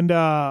day, and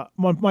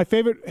my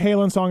favorite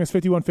Halen song is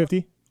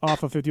 5150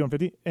 off of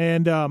 5150,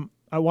 and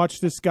I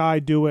watched this guy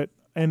do it,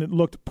 and it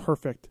looked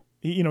perfect.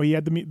 He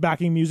had the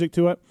backing music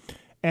to it,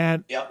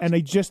 and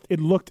it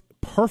looked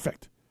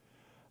perfect.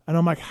 And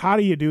I'm like, how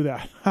do you do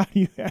that? How do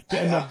you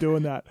end up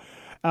doing that?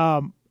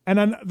 And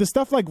then the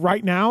stuff like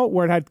Right Now,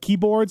 where it had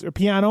keyboards or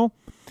piano,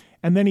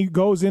 and then he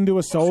goes into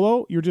a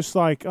solo, you're just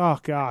like, oh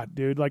God,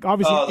 dude. Like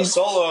obviously the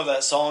solo of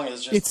that song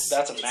is just,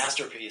 that's a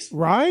masterpiece.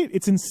 Right?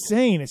 It's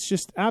insane. It's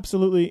just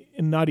absolutely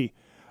nutty.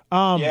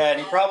 And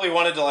he probably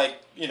wanted to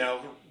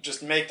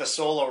just make the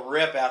solo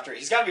rip after.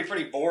 He's got to be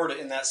pretty bored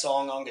in that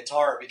song on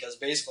guitar, because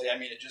basically, I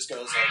mean, it just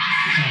goes like,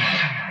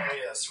 let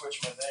me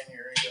switch my thing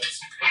here. He goes.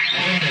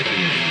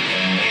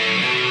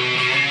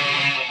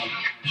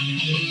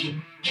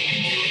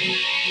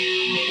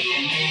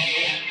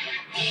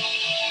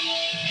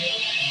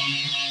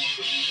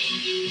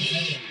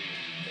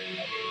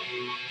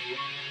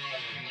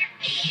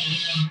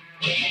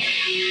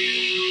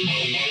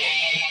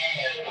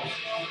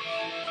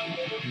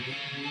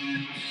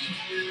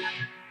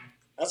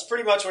 That's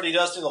pretty much what he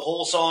does through the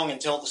whole song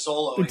until the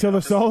solo. Until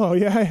the solo,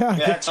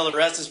 yeah. Until the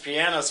rest is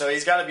piano. So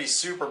he's got to be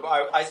super.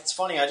 It's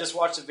funny. I just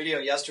watched a video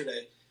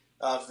yesterday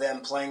of them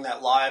playing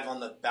that live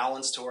on the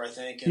Balance tour, I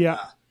think. And,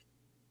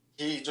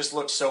 he just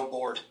looked so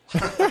bored.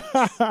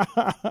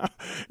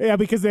 Yeah,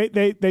 because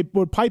they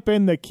would pipe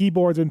in the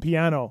keyboards and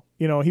piano.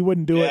 He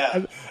wouldn't do it.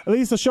 At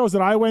least the shows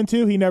that I went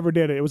to, he never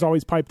did it. It was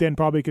always piped in,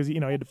 probably because he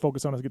had to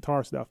focus on his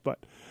guitar stuff. But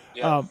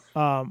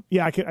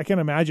I can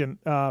imagine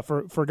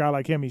for a guy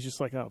like him, he's just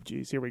like, oh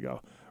geez, here we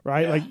go,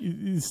 right? Like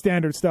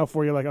standard stuff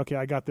where you're like, okay,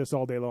 I got this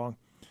all day long.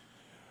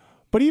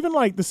 But even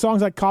like the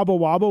songs like Cabo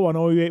Wabo on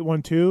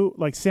OU812,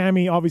 like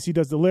Sammy obviously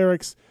does the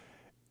lyrics,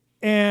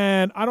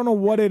 and I don't know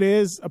what it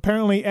is.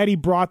 Apparently Eddie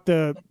brought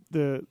the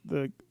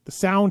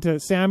sound to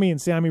Sammy,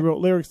 and Sammy wrote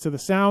lyrics to the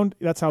sound.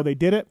 That's how they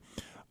did it.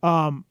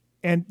 And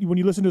when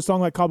you listen to a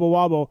song like Cabo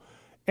Wabo,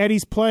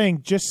 Eddie's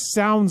playing just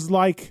sounds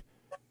like,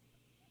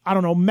 I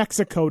don't know,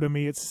 Mexico to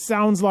me. It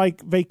sounds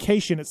like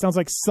vacation. It sounds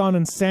like sun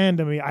and sand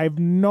to me. I have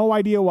no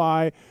idea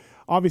why.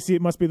 Obviously,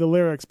 it must be the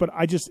lyrics, but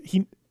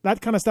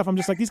that kind of stuff, I'm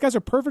just like, these guys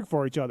are perfect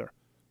for each other,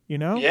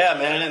 Yeah,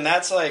 man, and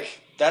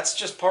that's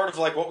just part of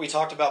like what we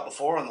talked about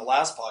before on the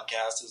last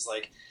podcast, is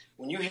like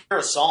when you hear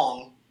a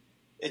song,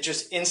 it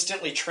just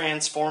instantly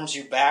transforms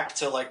you back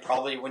to like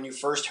probably when you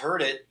first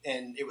heard it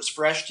and it was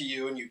fresh to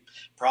you, and you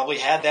probably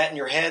had that in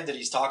your head that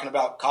he's talking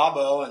about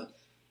Cabo, and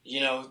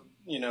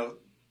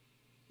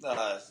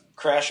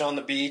Crash on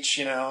the Beach,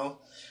 you know,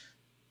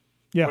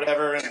 Yeah.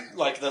 whatever. And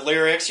like the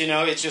lyrics, you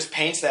know, it just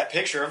paints that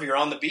picture of you're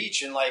on the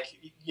beach. And like,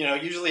 you know,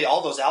 usually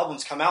all those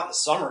albums come out in the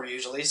summer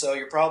usually. So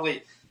you're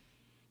probably,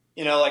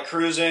 you know, like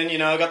cruising, you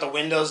know, got the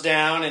windows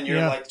down and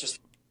you're like just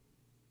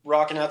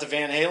rocking out to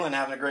Van Halen,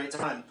 having a great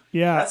time.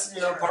 Yeah. That's,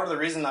 you know, part of the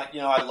reason that,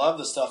 you know, I love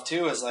this stuff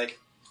too, is like,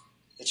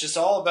 it's just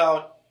all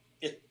about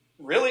it.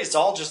 Really, it's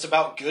all just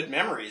about good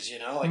memories, you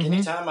know, like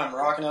anytime I'm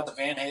rocking out to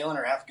Van Halen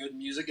or have good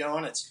music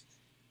going, it's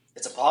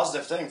a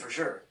positive thing for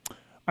sure.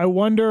 I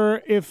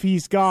wonder if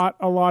he's got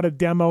a lot of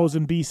demos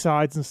and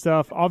B-sides and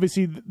stuff.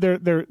 Obviously,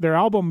 their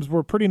albums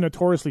were pretty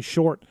notoriously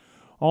short.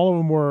 All of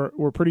them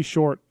were pretty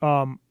short.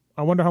 I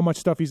wonder how much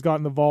stuff he's got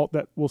in the vault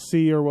that we'll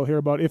see or we'll hear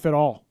about, if at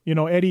all. You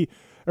know,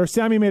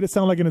 Sammy made it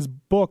sound like in his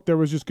book there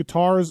was just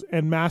guitars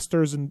and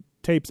masters and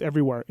tapes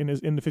everywhere in the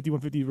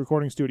 5150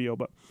 recording studio.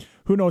 But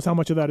who knows how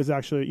much of that is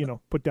actually, you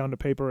know, put down to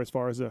paper as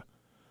far as a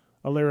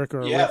lyric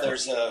or a riff.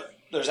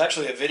 There's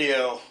actually a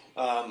video,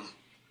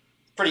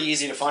 pretty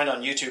easy to find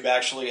on YouTube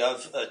actually,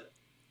 of a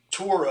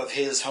tour of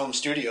his home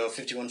studio,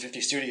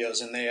 5150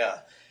 Studios, and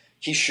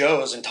he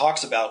shows and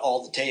talks about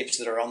all the tapes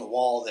that are on the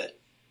wall that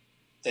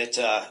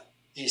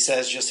he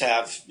says just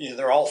have, you know,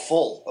 they're all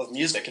full of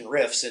music and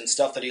riffs and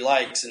stuff that he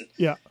likes, and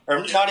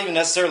or not even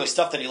necessarily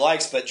stuff that he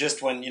likes, but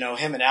just when, you know,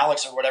 him and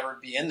Alex or whatever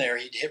would be in there,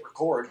 he'd hit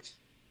record,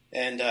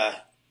 and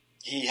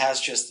he has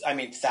just, I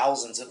mean,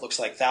 thousands. It looks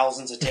like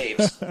thousands of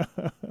tapes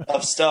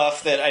of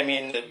stuff that, I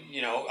mean, that,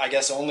 you know, I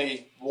guess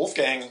only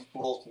Wolfgang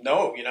will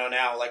know, you know,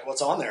 now, like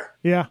what's on there.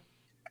 Yeah.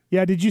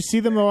 Did you see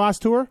them the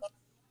last tour?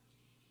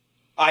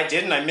 I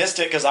didn't. I missed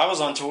it because I was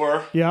on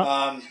tour. Yeah.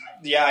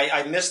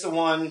 I missed the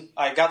one.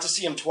 I got to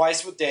see him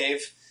twice with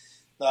Dave.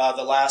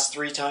 The last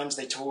 3 times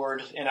they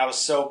toured, and I was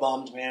so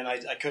bummed, man. I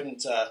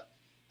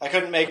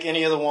couldn't make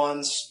any of the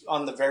ones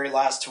on the very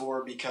last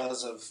tour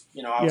because of,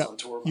 you know, I was on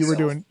tour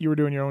myself. You were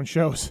doing your own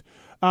shows.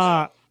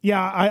 I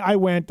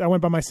went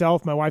by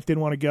myself. My wife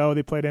didn't want to go.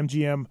 They played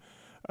MGM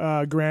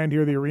Grand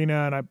here, the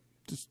arena, and I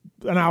just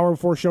an hour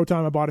before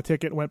showtime I bought a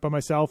ticket and went by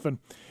myself, and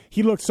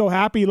he looked so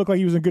happy. He looked like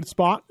he was in a good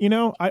spot. You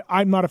know,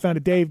 I'm not a fan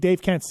of Dave.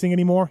 Dave can't sing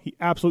anymore. He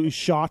absolutely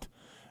shot.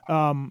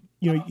 You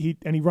know, he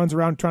runs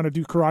around trying to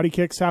do karate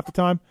kicks half the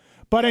time.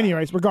 But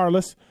anyways,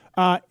 regardless,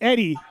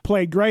 Eddie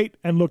played great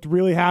and looked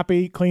really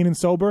happy, clean and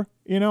sober.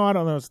 You know, I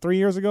don't know, it was 4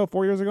 years ago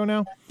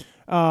now.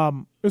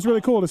 It was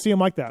really cool to see him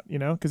like that, you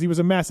know, because he was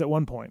a mess at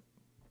one point.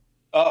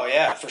 Oh,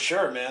 yeah, for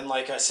sure, man.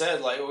 Like I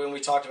said, like when we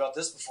talked about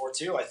this before,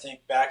 too, I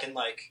think back in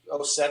like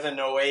 07,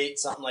 08,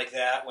 something like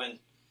that, when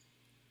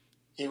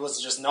he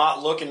was just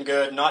not looking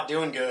good, not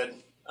doing good.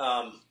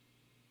 I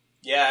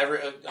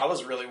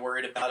was really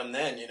worried about him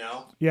then, you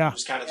know? Yeah.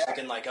 Just kind of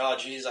thinking like, oh,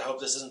 geez, I hope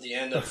this isn't the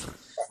end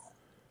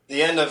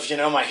of, you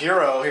know, my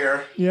hero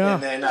here. Yeah.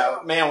 And then,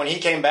 man, when he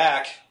came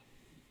back,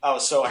 I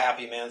was so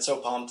happy, man, so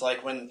pumped.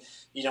 Like when,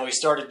 you know, he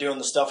started doing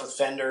the stuff with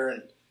Fender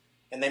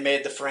and they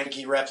made the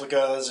Frankie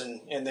replicas,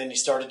 and then he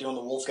started doing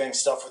the Wolfgang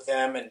stuff with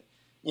them. And,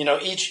 you know,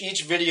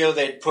 each video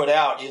they'd put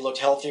out, he looked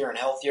healthier and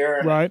healthier.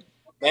 And, right.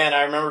 Man,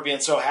 I remember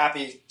being so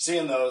happy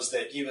seeing those,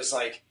 that he was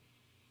like,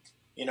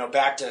 you know,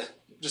 back to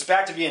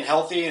being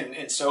healthy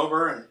and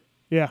sober and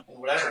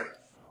whatever.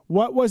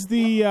 What was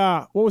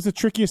the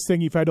trickiest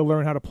thing you've had to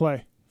learn how to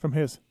play from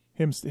his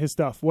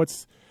stuff?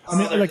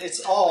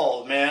 It's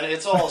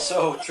all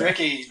so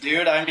tricky,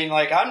 dude. I mean,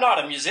 like, I'm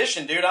not a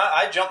musician, dude.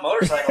 I jump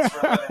motorcycles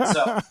for a living,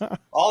 so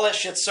all that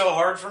shit's so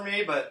hard for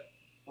me. But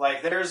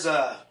like, there's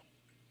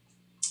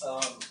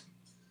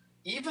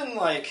even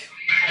like,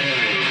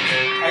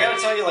 I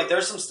gotta tell you, like,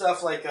 there's some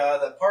stuff like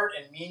the part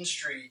in Mean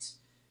Street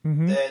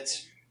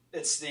that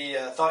it's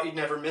the Thought You'd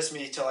Never Miss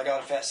Me Till I Got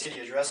a Fat City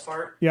Address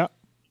part. Yeah.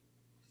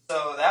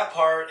 So that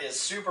part is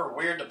super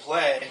weird to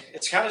play.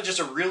 It's kind of just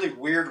a really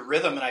weird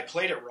rhythm, and I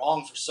played it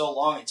wrong for so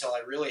long until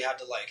I really had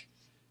to like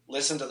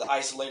listen to the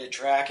isolated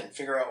track and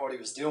figure out what he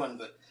was doing.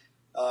 But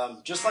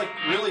just like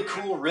really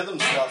cool rhythm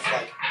stuff,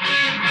 like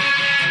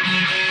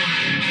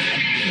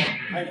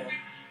I know.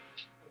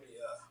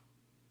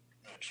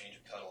 I'm gonna change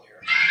a pedal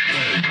here.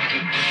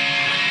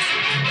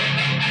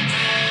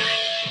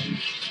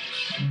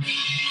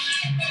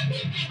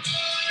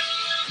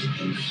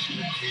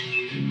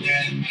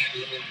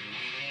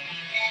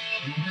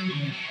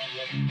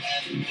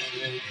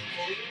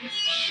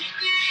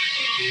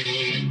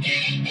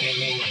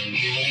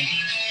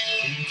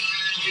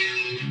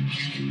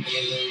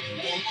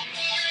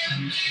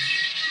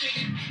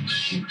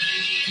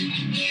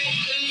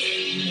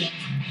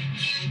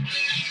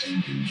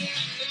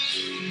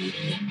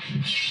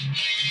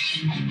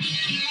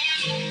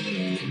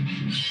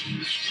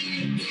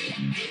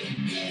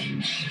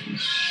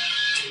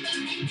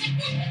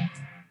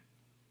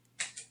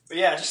 But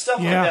yeah, just stuff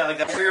like that, like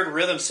that weird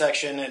rhythm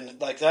section, and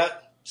like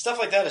that stuff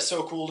like that is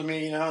so cool to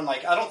me, you know. And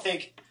like, I don't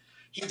think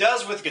he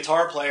does with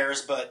guitar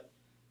players, but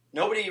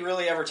nobody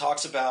really ever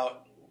talks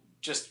about,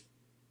 just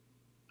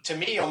to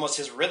me, almost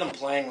his rhythm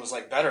playing was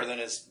like better than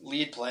his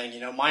lead playing,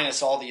 you know,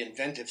 minus all the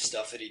inventive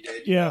stuff that he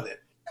did, you know, that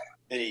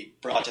he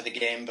brought to the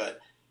game. But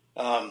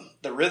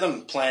the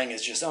rhythm playing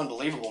is just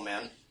unbelievable,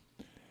 man.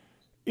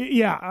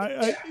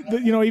 Yeah,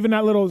 even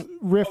that little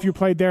riff you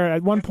played there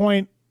at one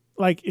point,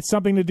 like it's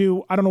something to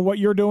do. I don't know what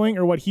you're doing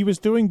or what he was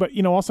doing, but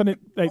all of a sudden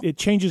it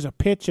changes a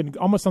pitch and it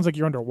almost sounds like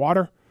you're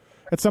underwater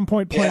at some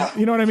point. Playing,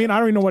 you know what I mean? I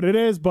don't even know what it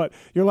is, but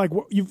you're like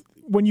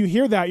when you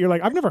hear that, you're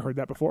like, I've never heard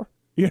that before.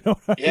 Yeah,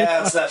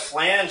 it's that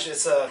flange.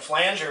 It's a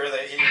flanger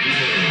that he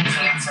uses.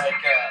 So it's like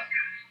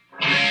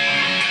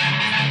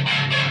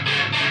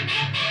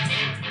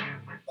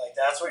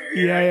that's what you're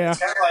hearing. Yeah. It's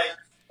kind of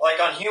like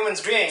on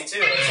Humans Being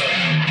too. It's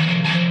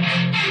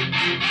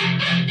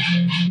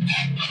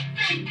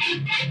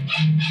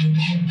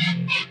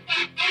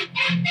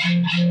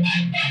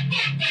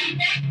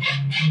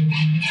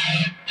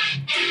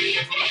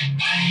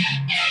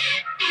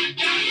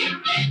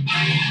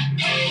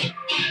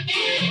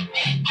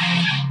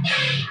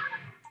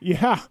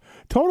Yeah,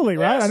 totally,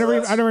 right? Yeah,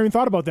 I never even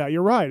thought about that.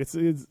 You're right.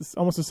 It's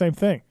almost the same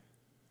thing.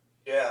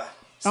 Yeah.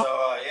 So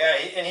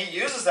and he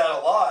uses that a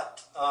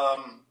lot.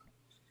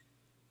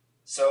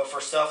 So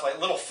for stuff like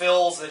little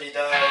fills that he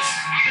does,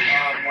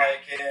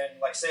 like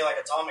in say like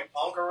Atomic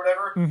Punk or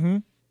whatever. Mm-hmm.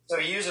 So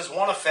he uses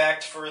one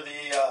effect for the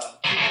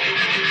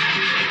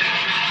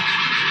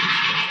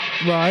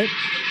right.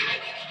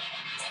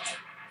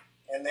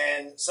 And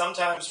then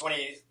sometimes when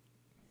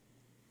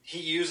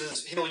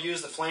he'll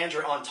use the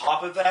flanger on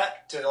top of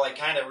that to like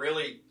kind of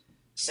really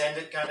send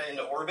it kind of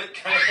into orbit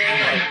kind of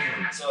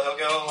thing. So he'll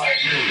go like.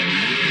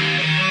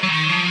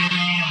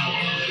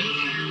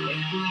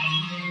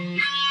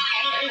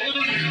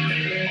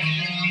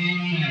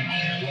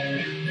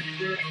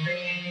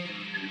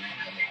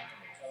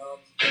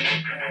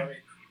 Let me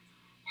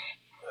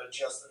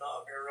adjust the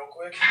knob here real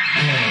quick.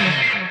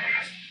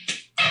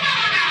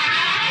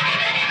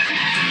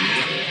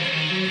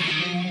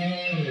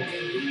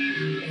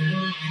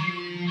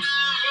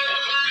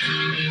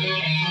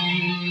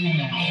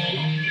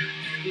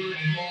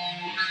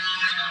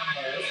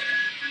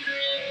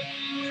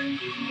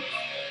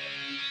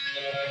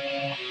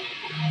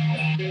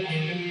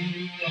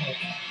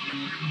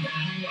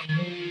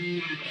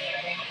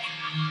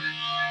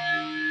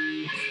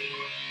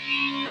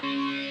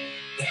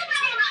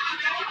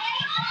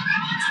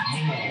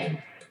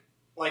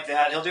 Like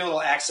that. He'll do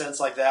little accents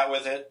like that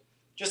with it,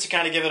 just to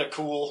kind of give it a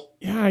cool.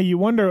 Yeah, you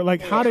wonder,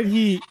 like, how did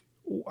he,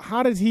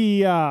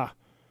 I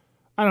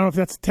don't know if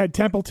that's Ted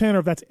Templeton or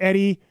if that's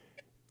Eddie,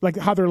 like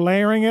how they're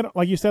layering it,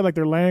 like you said, like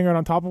they're layering it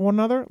on top of one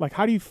another. Like,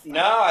 how do you?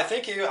 No, I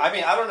think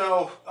I don't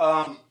know.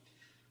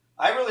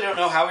 I really don't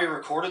know how he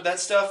recorded that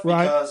stuff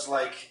because,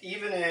 like,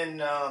 even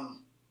in,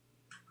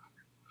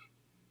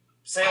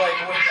 say,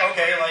 like,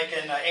 like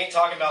in Ain't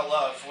Talking About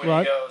Love, when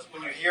he goes,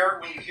 when you hear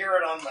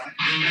it on the.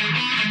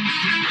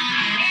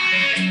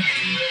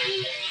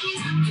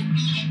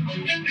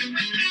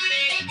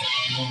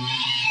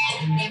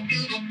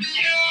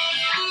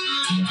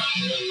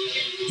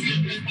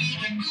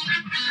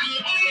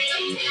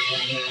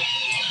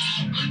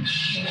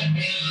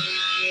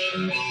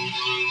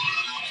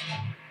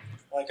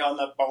 Like on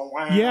the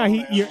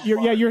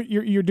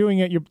you're doing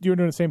it. You're doing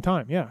it at the same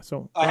time. Yeah,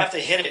 so I have to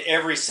hit it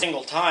every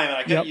single time,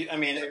 and I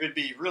mean, it would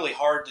be really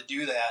hard to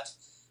do that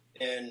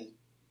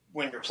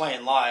when you're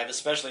playing live,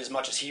 especially as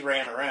much as he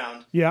ran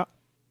around. Yeah.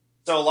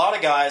 So a lot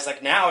of guys,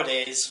 like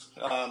nowadays,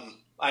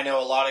 I know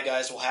a lot of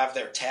guys will have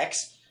their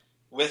techs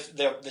with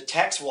the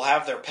techs will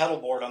have their pedal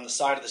board on the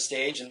side of the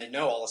stage, and they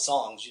know all the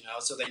songs,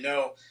 so they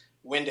know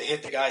when to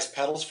hit the guy's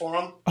pedals for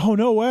them. Oh,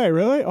 no way.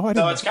 Really? Oh, I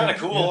didn't. So it's kind of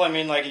cool. Yeah. I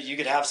mean, like, you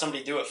could have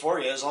somebody do it for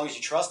you as long as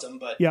you trust them.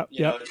 But,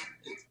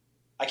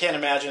 I can't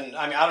imagine.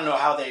 I mean, I don't know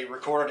how they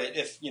recorded it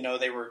if,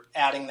 they were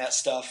adding that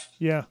stuff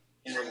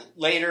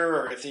later,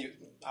 or if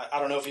I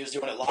don't know if he was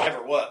doing it live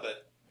or what.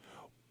 But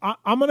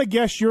I'm going to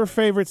guess your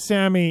favorite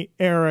Sammy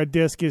era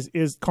disc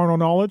is Carnal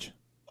Knowledge.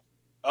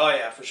 Oh,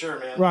 yeah, for sure,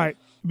 man. Right.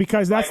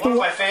 Because that's one of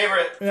my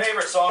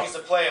favorite songs to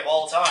play of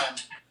all time.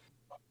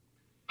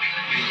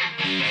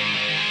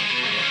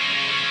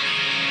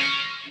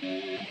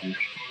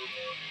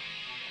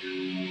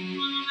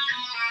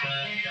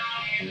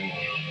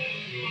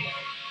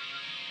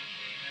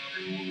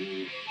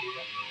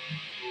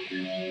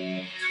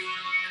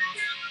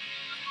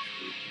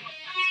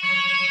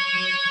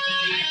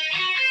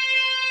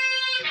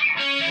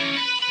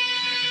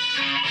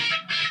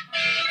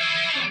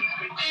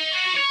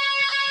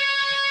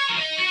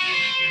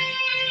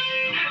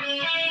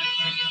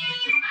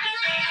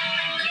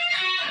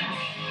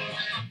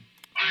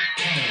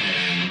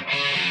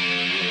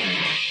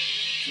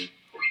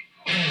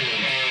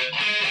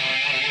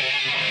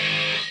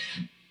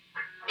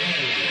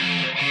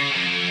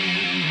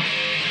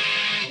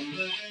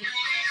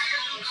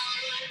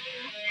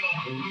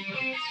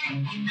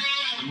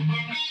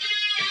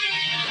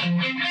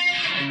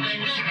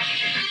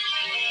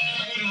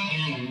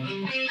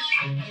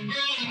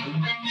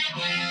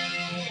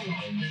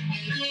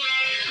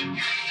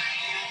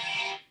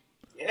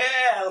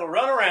 Yeah, a little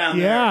run around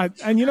there.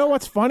 And you know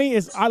what's funny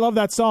is I love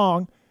that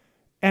song,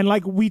 and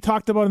like we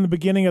talked about in the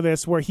beginning of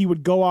this, where he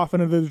would go off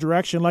in another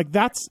direction. Like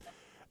that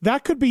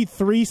could be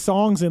 3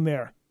 songs in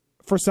there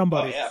for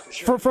somebody. Oh, yeah, for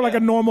sure. For like a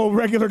normal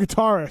regular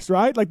guitarist,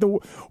 right? Like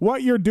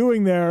what you're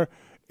doing there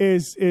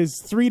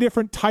is 3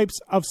 different types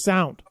of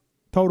sound.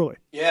 Totally.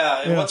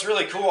 Yeah, and what's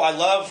really cool, I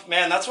love,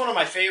 man, that's one of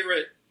my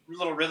favorite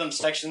little rhythm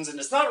sections, and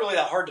it's not really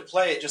that hard to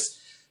play. It just,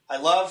 I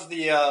love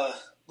the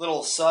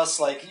little sus,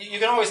 like, you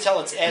can always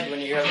tell it's Ed when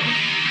you hear them.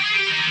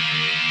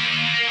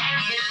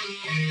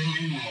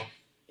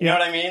 You know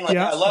what I mean? Like,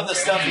 I love the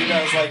stuff he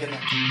does, like, in the...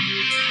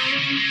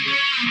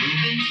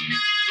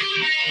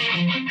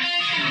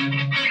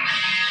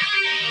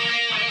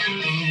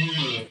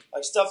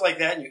 like, stuff like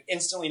that, and you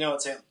instantly know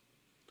it's him.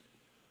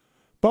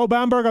 Beau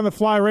Bamberg on the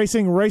Fly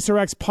Racing Racer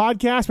X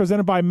podcast,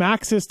 presented by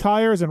Matthes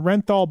Tires and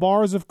Renthal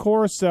Bars, of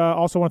course.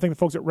 Also want to thank the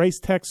folks at Race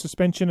Tech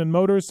Suspension and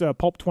Motors.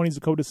 Pulp 20 is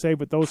the code to save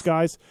with those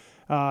guys.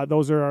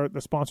 Those are the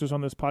sponsors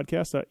on this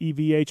podcast.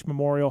 EVH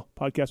Memorial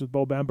podcast with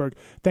Beau Bamberg.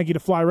 Thank you to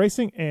Fly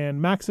Racing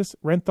and Matthes,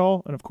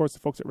 Renthal, and of course the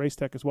folks at Race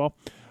Tech as well.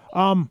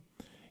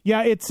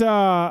 It's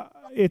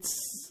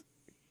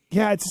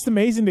just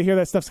amazing to hear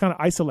that stuff's kind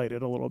of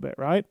isolated a little bit,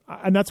 right?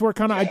 And that's where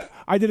kind of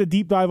I did a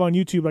deep dive on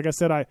YouTube. Like I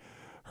said, I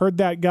heard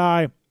that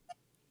guy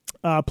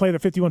play the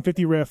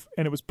 5150 riff,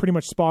 and it was pretty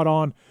much spot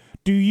on.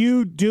 Do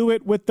you do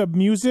it with the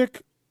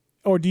music,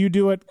 or do you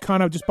do it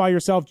kind of just by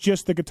yourself,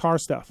 just the guitar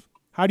stuff?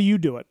 How do you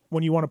do it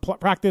when you want to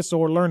practice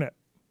or learn it?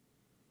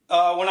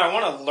 When I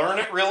want to learn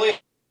it, really,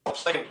 I'll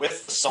play it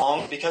with the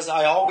song, because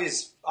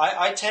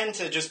I tend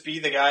to just be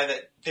the guy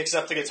that picks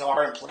up the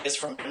guitar and plays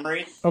from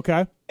memory.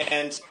 Okay.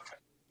 And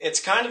it's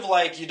kind of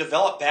like you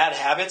develop bad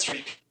habits where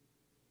you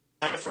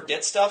kind of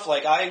forget stuff.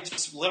 Like, I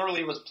just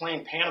literally was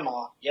playing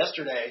Panama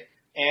yesterday,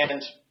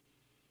 and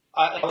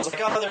I was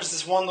like, oh, there's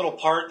this one little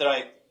part that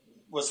I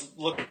was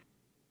looking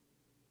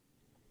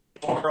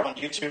for on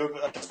YouTube.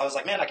 I was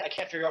like, man, I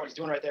can't figure out what he's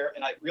doing right there.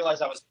 And I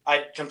realized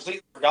I'd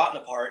completely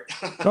forgotten a part.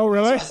 Oh,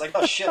 really? So I was like,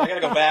 oh shit, I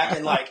gotta go back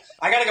and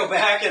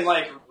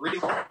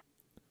relearn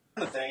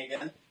the thing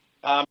again.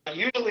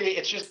 Usually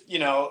it's just,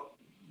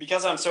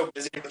 because I'm so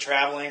busy with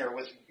traveling or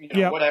with,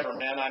 whatever,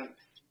 man,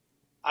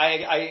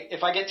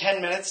 if I get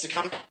 10 minutes to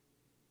come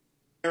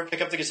here,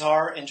 pick up the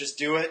guitar and just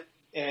do it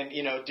and,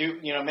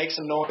 make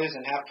some noise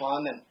and have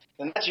fun, then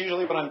that's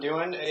usually what I'm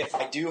doing. If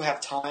I do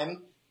have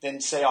time, then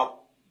say I'll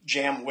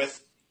jam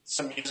with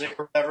some music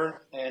or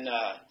whatever. And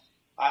I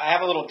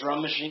have a little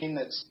drum machine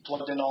that's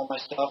plugged into all my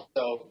stuff.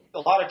 So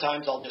a lot of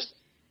times I'll just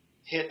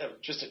hit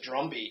just a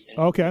drum beat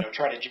and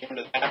try to jam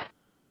to that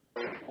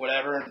or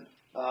whatever.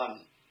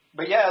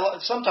 But yeah,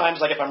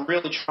 sometimes, like, if I'm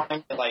really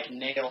trying to like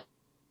nail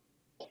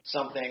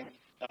something,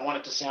 I want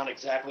it to sound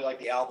exactly like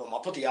the album,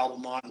 I'll put the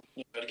album on,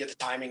 to get the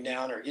timing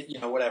down or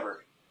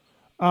whatever.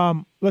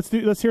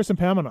 Let's hear some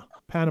Panama.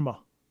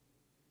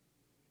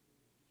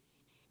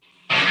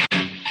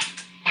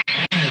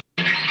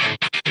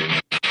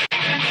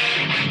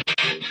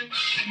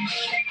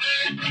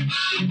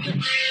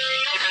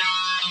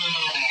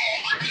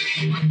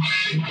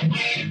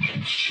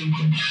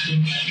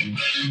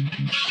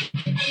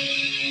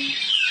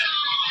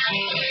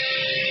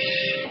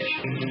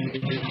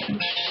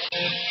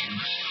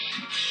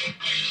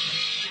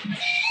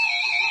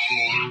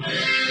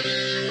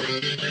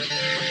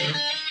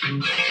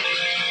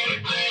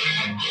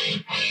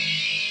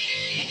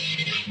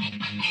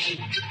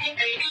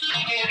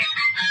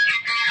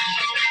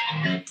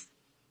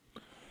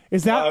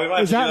 Is that we might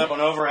have to do that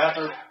one over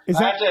after?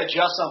 I have to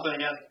adjust something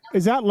again.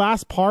 Is that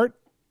last part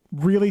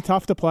really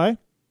tough to play,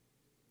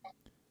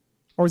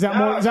 or is that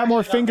more? Is that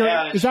more finger?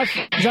 Is that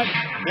this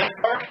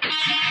part?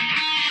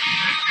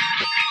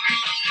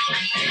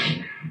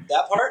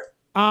 That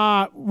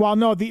part? Well,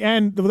 no. The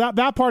end.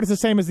 That part is the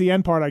same as the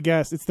end part, I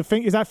guess. It's the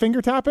Is that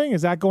finger tapping?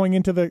 Is that going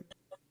into the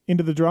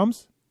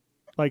drums,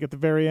 like at the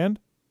very end?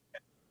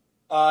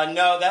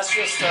 No, that's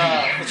just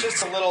it's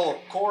just a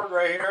little chord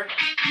right here.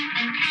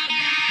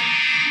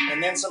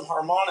 And then some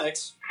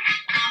harmonics.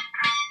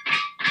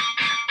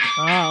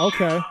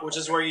 Okay. Which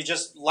is where you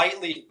just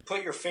lightly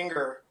put your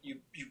finger,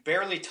 you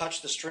barely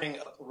touch the string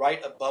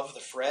right above the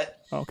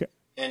fret. Okay.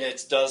 And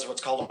it does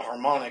what's called a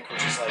harmonic,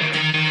 which is like,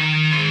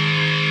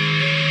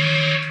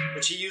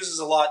 which he uses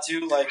a lot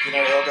too, like,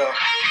 he'll go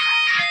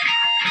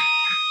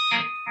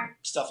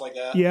stuff like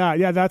that.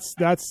 Yeah, that's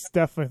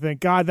definitely a thing.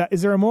 God,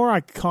 is there a more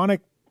iconic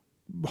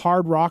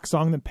hard rock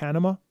song than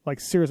Panama? Like,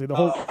 seriously, the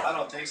whole. I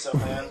don't think so,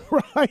 man.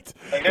 Right.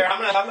 Like, here,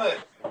 I'm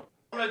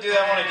gonna do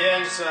that one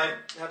again. Just so I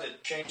have to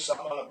change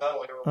something on the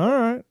pedal here. All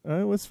right,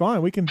 it's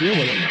fine. We can deal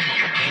with it.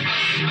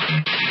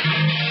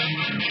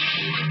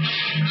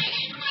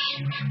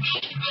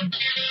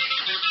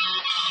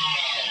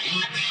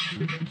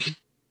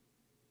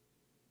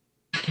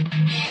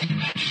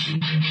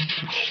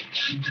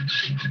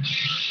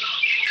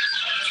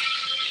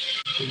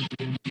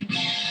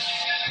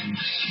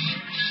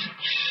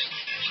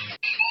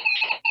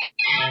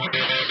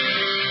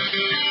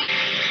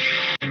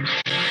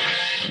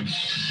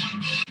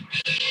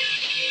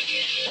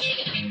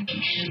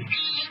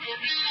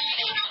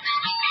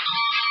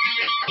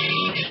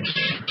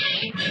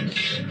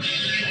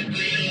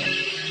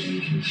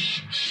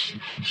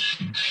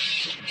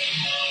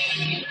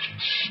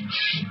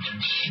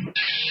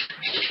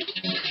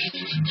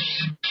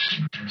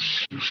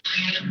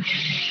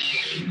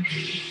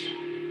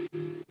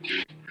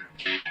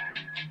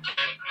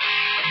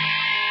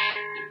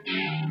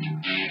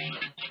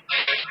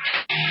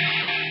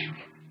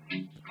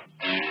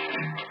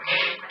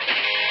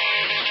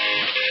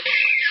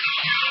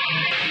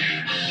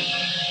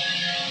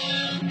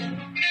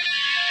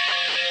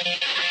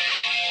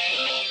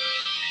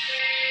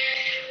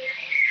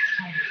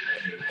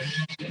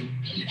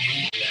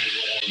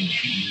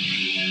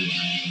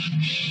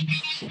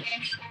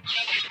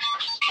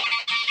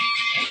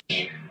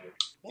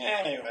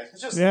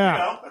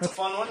 just it's a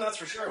fun one, that's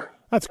for sure.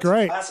 That's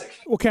great. Classic.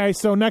 Okay,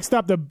 so next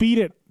up, the Beat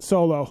It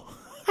solo.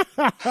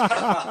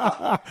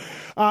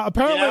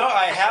 Apparently,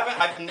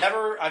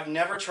 I've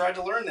never tried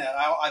to learn that.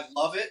 I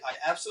love it. I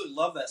absolutely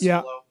love that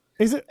solo.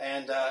 Yeah. Is it?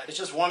 And it's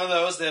just one of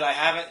those that I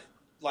haven't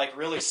like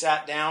really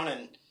sat down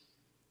and.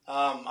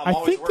 I'm I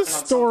always think the working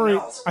on story.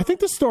 something else. I think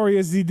the story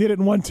is he did it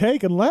in one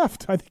take and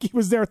left. I think he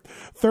was there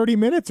 30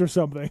 minutes or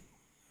something.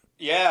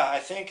 Yeah, I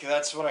think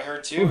that's what I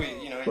heard too.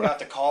 He got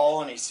the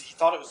call and he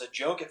thought it was a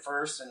joke at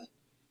first, and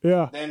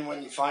then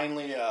when he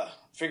finally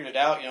figured it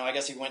out, I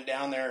guess he went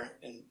down there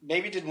and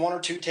maybe did 1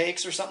 or 2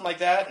 takes or something like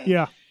that,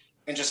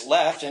 and just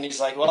left. And he's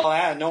like, "Well,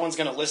 no one's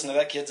going to listen to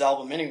that kid's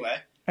album anyway."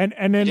 And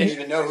then he didn't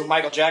even know who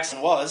Michael Jackson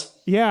was.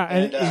 Yeah,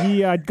 and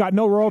he got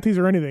no royalties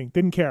or anything.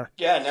 Didn't care.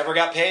 Yeah, never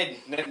got paid.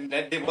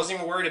 It wasn't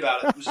even worried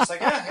about it. It was just like,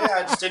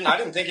 I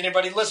didn't think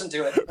anybody listened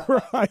to it.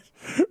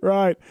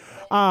 Right.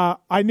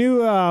 I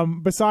knew,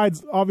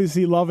 besides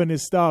obviously loving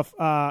his stuff,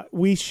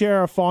 we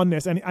share a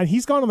fondness, and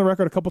he's gone on the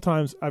record a couple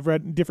times. I've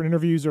read different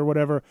interviews or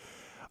whatever.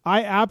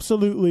 I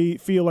absolutely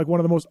feel like one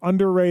of the most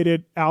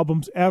underrated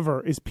albums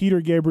ever is Peter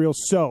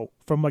Gabriel's "So"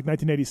 from like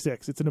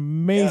 1986. It's an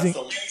amazing,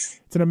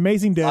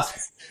 disc.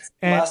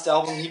 Last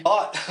album he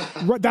bought.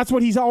 That's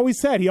what he's always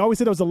said. He always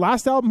said it was the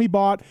last album he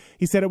bought.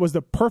 He said it was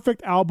the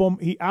perfect album.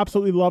 He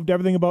absolutely loved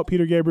everything about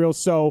Peter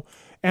Gabriel's "So."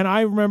 And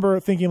I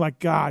remember thinking, like,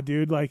 God,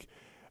 dude, like,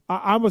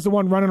 I was the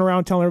one running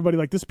around telling everybody,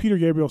 like, this Peter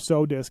Gabriel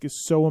 "So" disc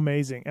is so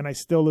amazing. And I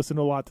still listen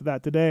a lot to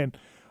that today. And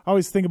I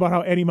always think about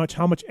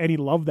how much Eddie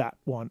loved that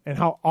one and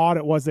how odd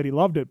it was that he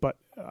loved it. But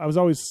I was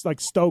always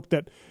like stoked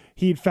that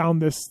he'd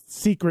found this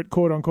secret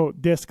quote unquote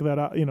disc that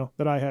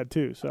I had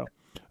too. So,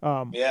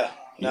 yeah,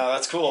 no,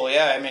 that's cool.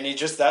 Yeah. I mean,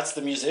 that's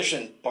the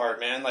musician part,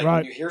 man. Like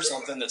when you hear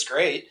something that's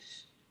great,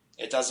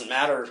 it doesn't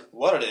matter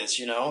what it is,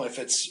 if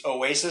it's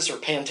Oasis or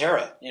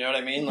Pantera, you know what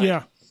I mean? Like,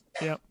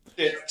 yeah.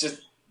 It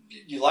just,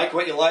 you like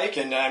what you like.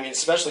 And I mean,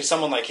 especially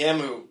someone like him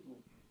who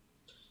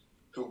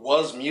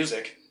was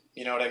music,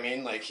 you know what I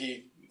mean? Like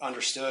he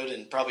understood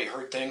and probably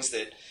heard things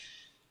that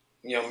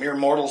mere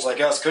mortals like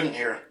us couldn't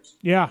hear.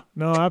 Yeah,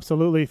 no,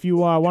 absolutely. If you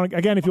want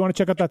to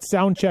check out that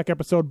sound check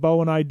episode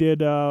Beau and I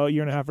did a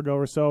year and a half ago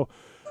or so,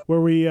 where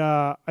we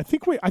I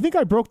think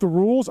I broke the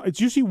rules. It's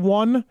usually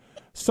one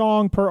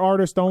song per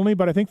artist only,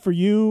 but I think for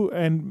you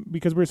and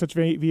because we're such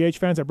VH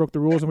fans, I broke the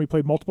rules and we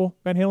played multiple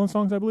Van Halen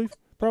songs, I believe.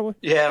 Probably.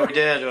 Yeah, we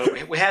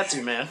did. We had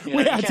to, man. You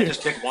can't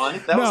just pick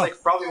one. That was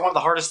like probably one of the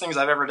hardest things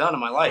I've ever done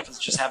in my life. Is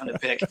just having to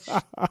pick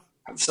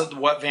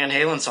what Van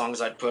Halen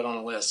songs I'd put on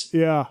a list.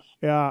 Yeah.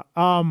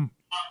 All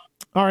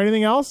right.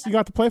 Anything else you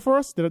got to play for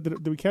us?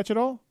 Did we catch it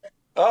all?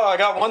 Oh, I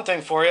got one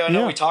thing for you. I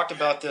know we talked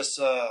about this.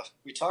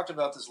 We talked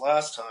about this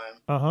last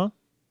time.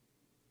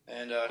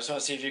 And I just want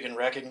to see if you can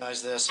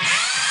recognize this.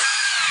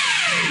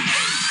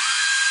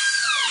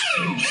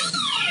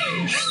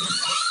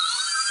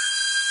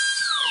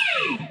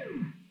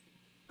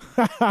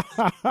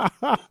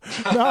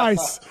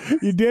 Nice,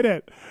 you did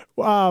it.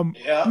 Oh man,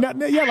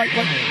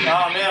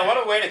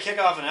 what a way to kick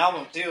off an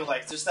album too!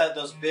 Like just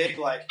those big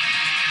like.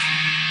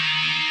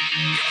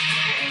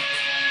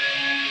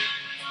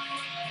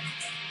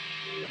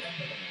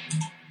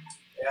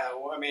 Yeah,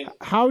 well, I mean,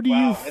 how do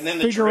you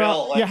figure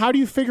out? How do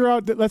you figure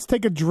out that? Let's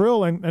take a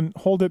drill and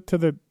hold it to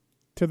the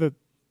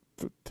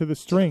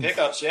strings.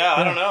 Pickups,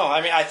 I don't know.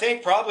 I mean, I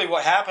think probably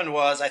what happened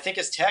was, I think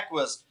his tech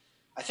was.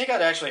 I think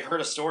I'd actually heard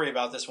a story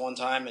about this one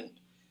time, and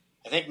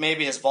I think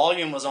maybe his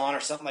volume was on or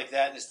something like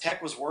that, and his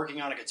tech was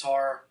working on a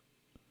guitar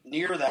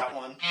near that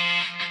one,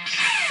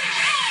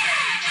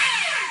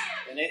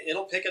 and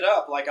it'll pick it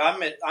up. Like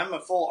I'm a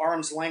full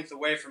arm's length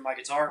away from my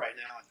guitar right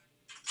now.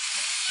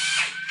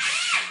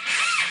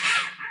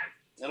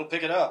 It'll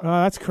pick it up.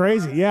 That's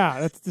crazy.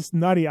 Yeah, that's just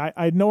nutty. I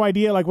had no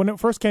idea. Like when it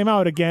first came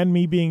out, again,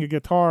 me being a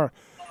guitar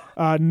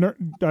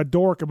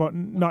dork about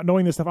not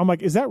knowing this stuff, I'm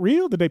like, is that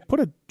real? Did they put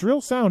a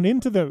drill sound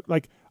into the,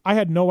 like, I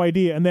had no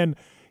idea. And then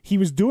he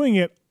was doing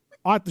it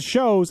at the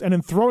shows and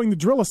then throwing the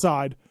drill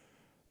aside.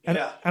 And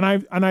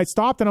I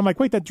stopped and I'm like,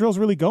 wait, that drill's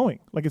really going.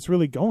 Like it's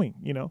really going,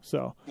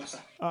 So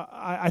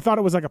I thought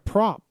it was like a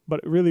prop,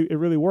 but it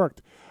really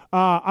worked.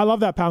 I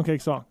love that Pound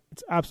Cake song.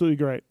 It's absolutely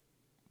great.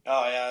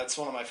 Oh, yeah, it's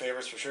one of my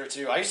favorites for sure,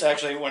 too. I used to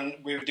actually, when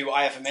we would do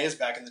IFMAs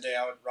back in the day,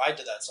 I would ride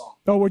to that song.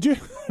 Oh, would you?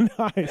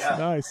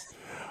 Nice.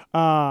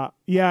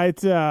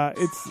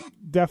 It's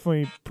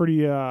definitely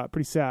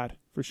pretty sad,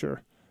 for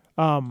sure.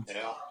 You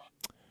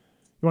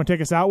want to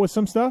take us out with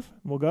some stuff?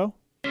 We'll go.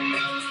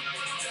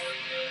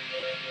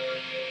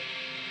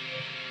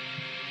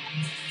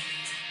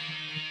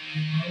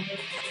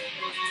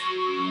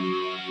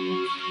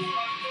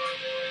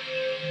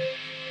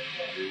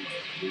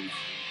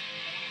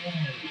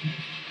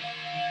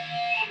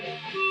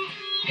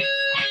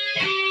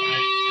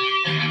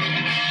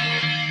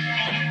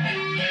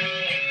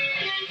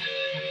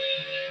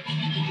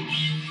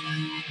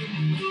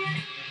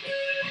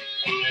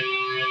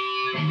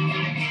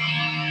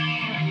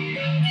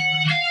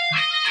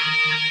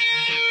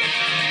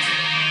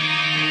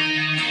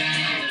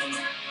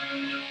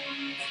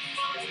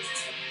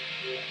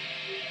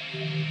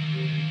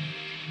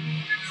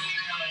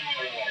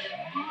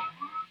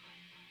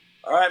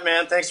 All right,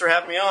 man. Thanks for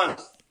having me on.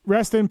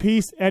 Rest in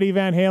peace, Eddie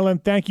Van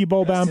Halen. Thank you,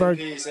 Beau Bamberg.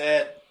 Rest in peace,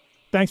 Ed.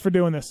 Thanks for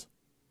doing this.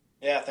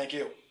 Yeah, thank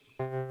you.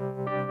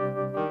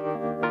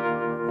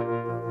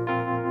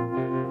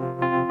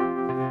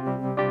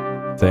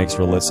 Thanks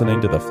for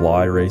listening to the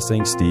Fly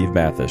Racing Steve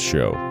Matthes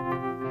Show.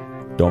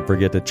 Don't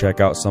forget to check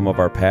out some of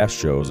our past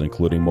shows,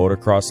 including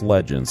motocross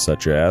legends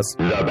such as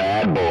The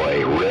Bad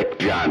Boy, Rick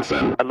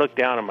Johnson. I looked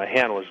down and my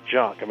hand was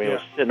junk. I mean, it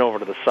was sitting over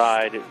to the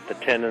side. The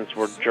tendons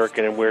were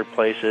jerking in weird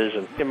places.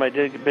 And my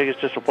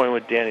biggest disappointment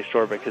with Danny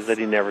Storbeck is that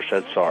he never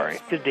said sorry.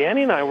 Because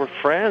Danny and I were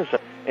friends,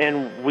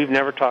 and we've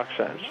never talked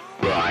since.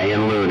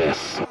 Brian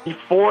Lunas.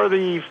 Before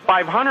the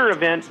 500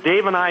 event,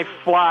 Dave and I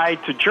fly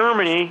to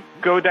Germany,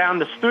 go down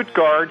to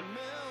Stuttgart.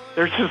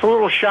 There's this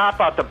little shop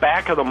out the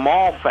back of the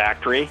mall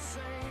factory.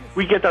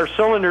 We get our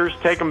cylinders,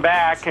 take them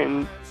back,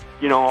 and,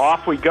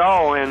 off we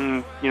go.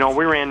 And,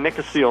 we ran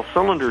Nicosil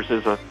cylinders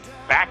as a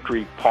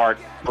factory part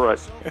for a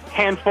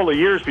handful of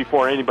years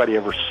before anybody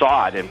ever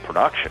saw it in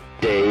production.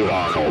 Dave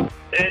Arnold.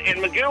 And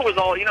Magoo was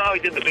all, how he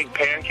did the big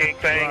pancake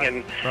thing,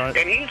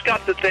 and he's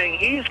got the thing,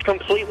 he's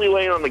completely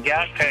laying on the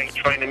gas tank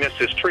trying to miss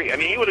his tree. I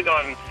mean, he would have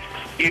gone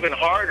even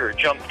harder,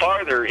 jumped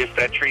farther if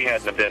that tree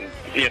hadn't have been,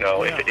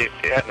 if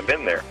it hadn't have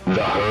been there.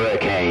 The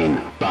Hurricane,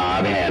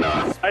 Bob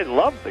Hanna. I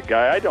love the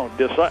guy. I don't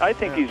dislike. I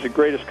think he's the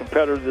greatest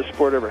competitor this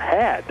sport ever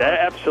had.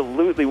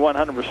 Absolutely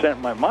 100%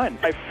 in my mind.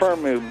 I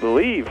firmly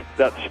believe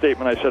that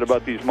statement I said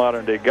about these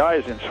modern-day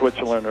guys in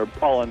Switzerland or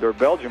Holland or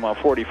Belgium on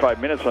 45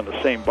 minutes on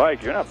the same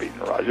bike. You're not beating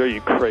Roger. Are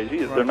you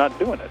crazy? They're not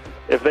doing it.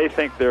 If they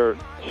think they're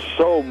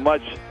so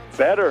much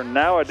better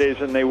nowadays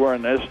than they were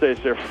in those days,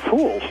 they're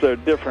fools. They're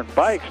different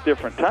bikes,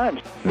 different times.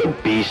 The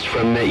Beast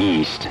from the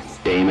East,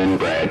 Damon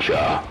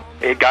Bradshaw.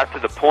 It got to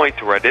the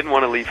point where I didn't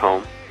want to leave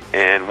home,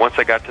 and once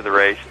I got to the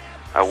race,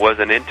 I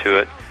wasn't into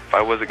it. If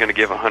I wasn't going to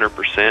give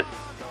 100%,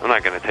 I'm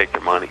not going to take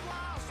their money.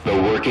 The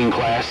working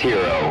class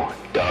hero,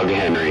 Doug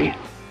Henry.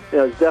 It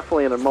was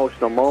definitely an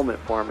emotional moment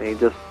for me,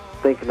 just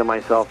thinking to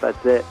myself,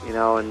 that's it,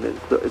 and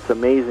it's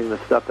amazing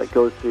the stuff that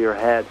goes through your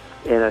head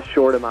in a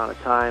short amount of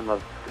time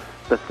of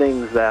the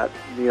things that,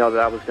 that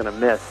I was going to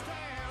miss.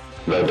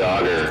 The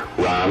Dogger,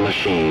 Ron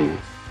Lachine.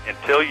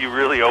 Until you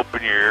really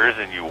open your ears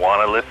and you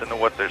want to listen to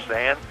what they're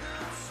saying,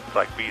 it's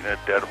like beating a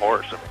dead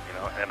horse. I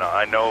mean, and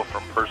I know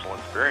from personal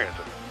experience,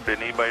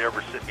 did anybody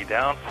ever sit me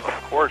down?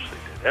 Of course they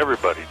did.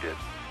 Everybody did.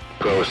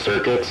 Pro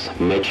Circuits,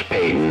 Mitch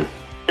Payton.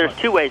 There's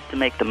two ways to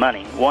make the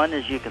money. One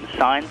is you can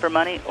sign for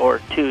money,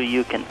 or two,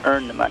 you can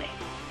earn the money.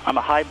 I'm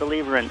a high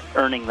believer in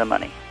earning the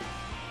money.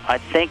 I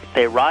think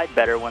they ride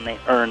better when they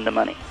earn the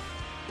money.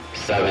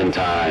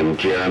 7-time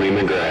Jeremy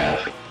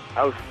McGrath.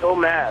 I was so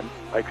mad,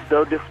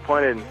 so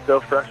disappointed and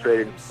so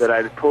frustrated that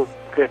I pulled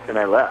pits and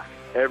I left.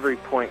 Every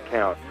point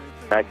counts.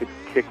 I could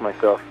kick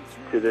myself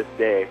to this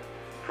day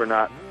for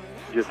not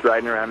just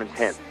riding around in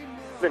tents.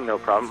 It's been no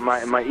problem.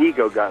 My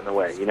ego got in the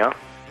way,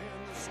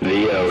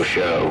 The O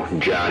Show,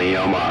 Johnny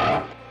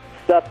O'Mara.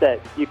 Stuff that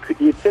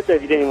you'd sit there,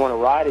 you didn't even want to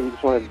ride it, you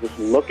just wanted to just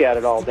look at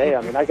it all day.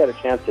 I mean, I got a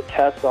chance to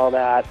test all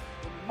that.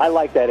 I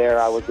like that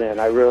era I was in,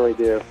 I really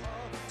do.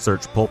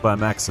 Search Pulp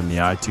MX in the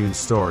iTunes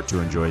store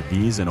to enjoy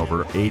these and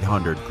over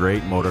 800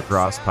 great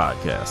motocross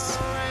podcasts.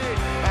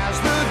 As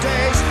the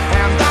days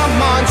and the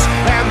months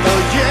and the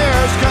years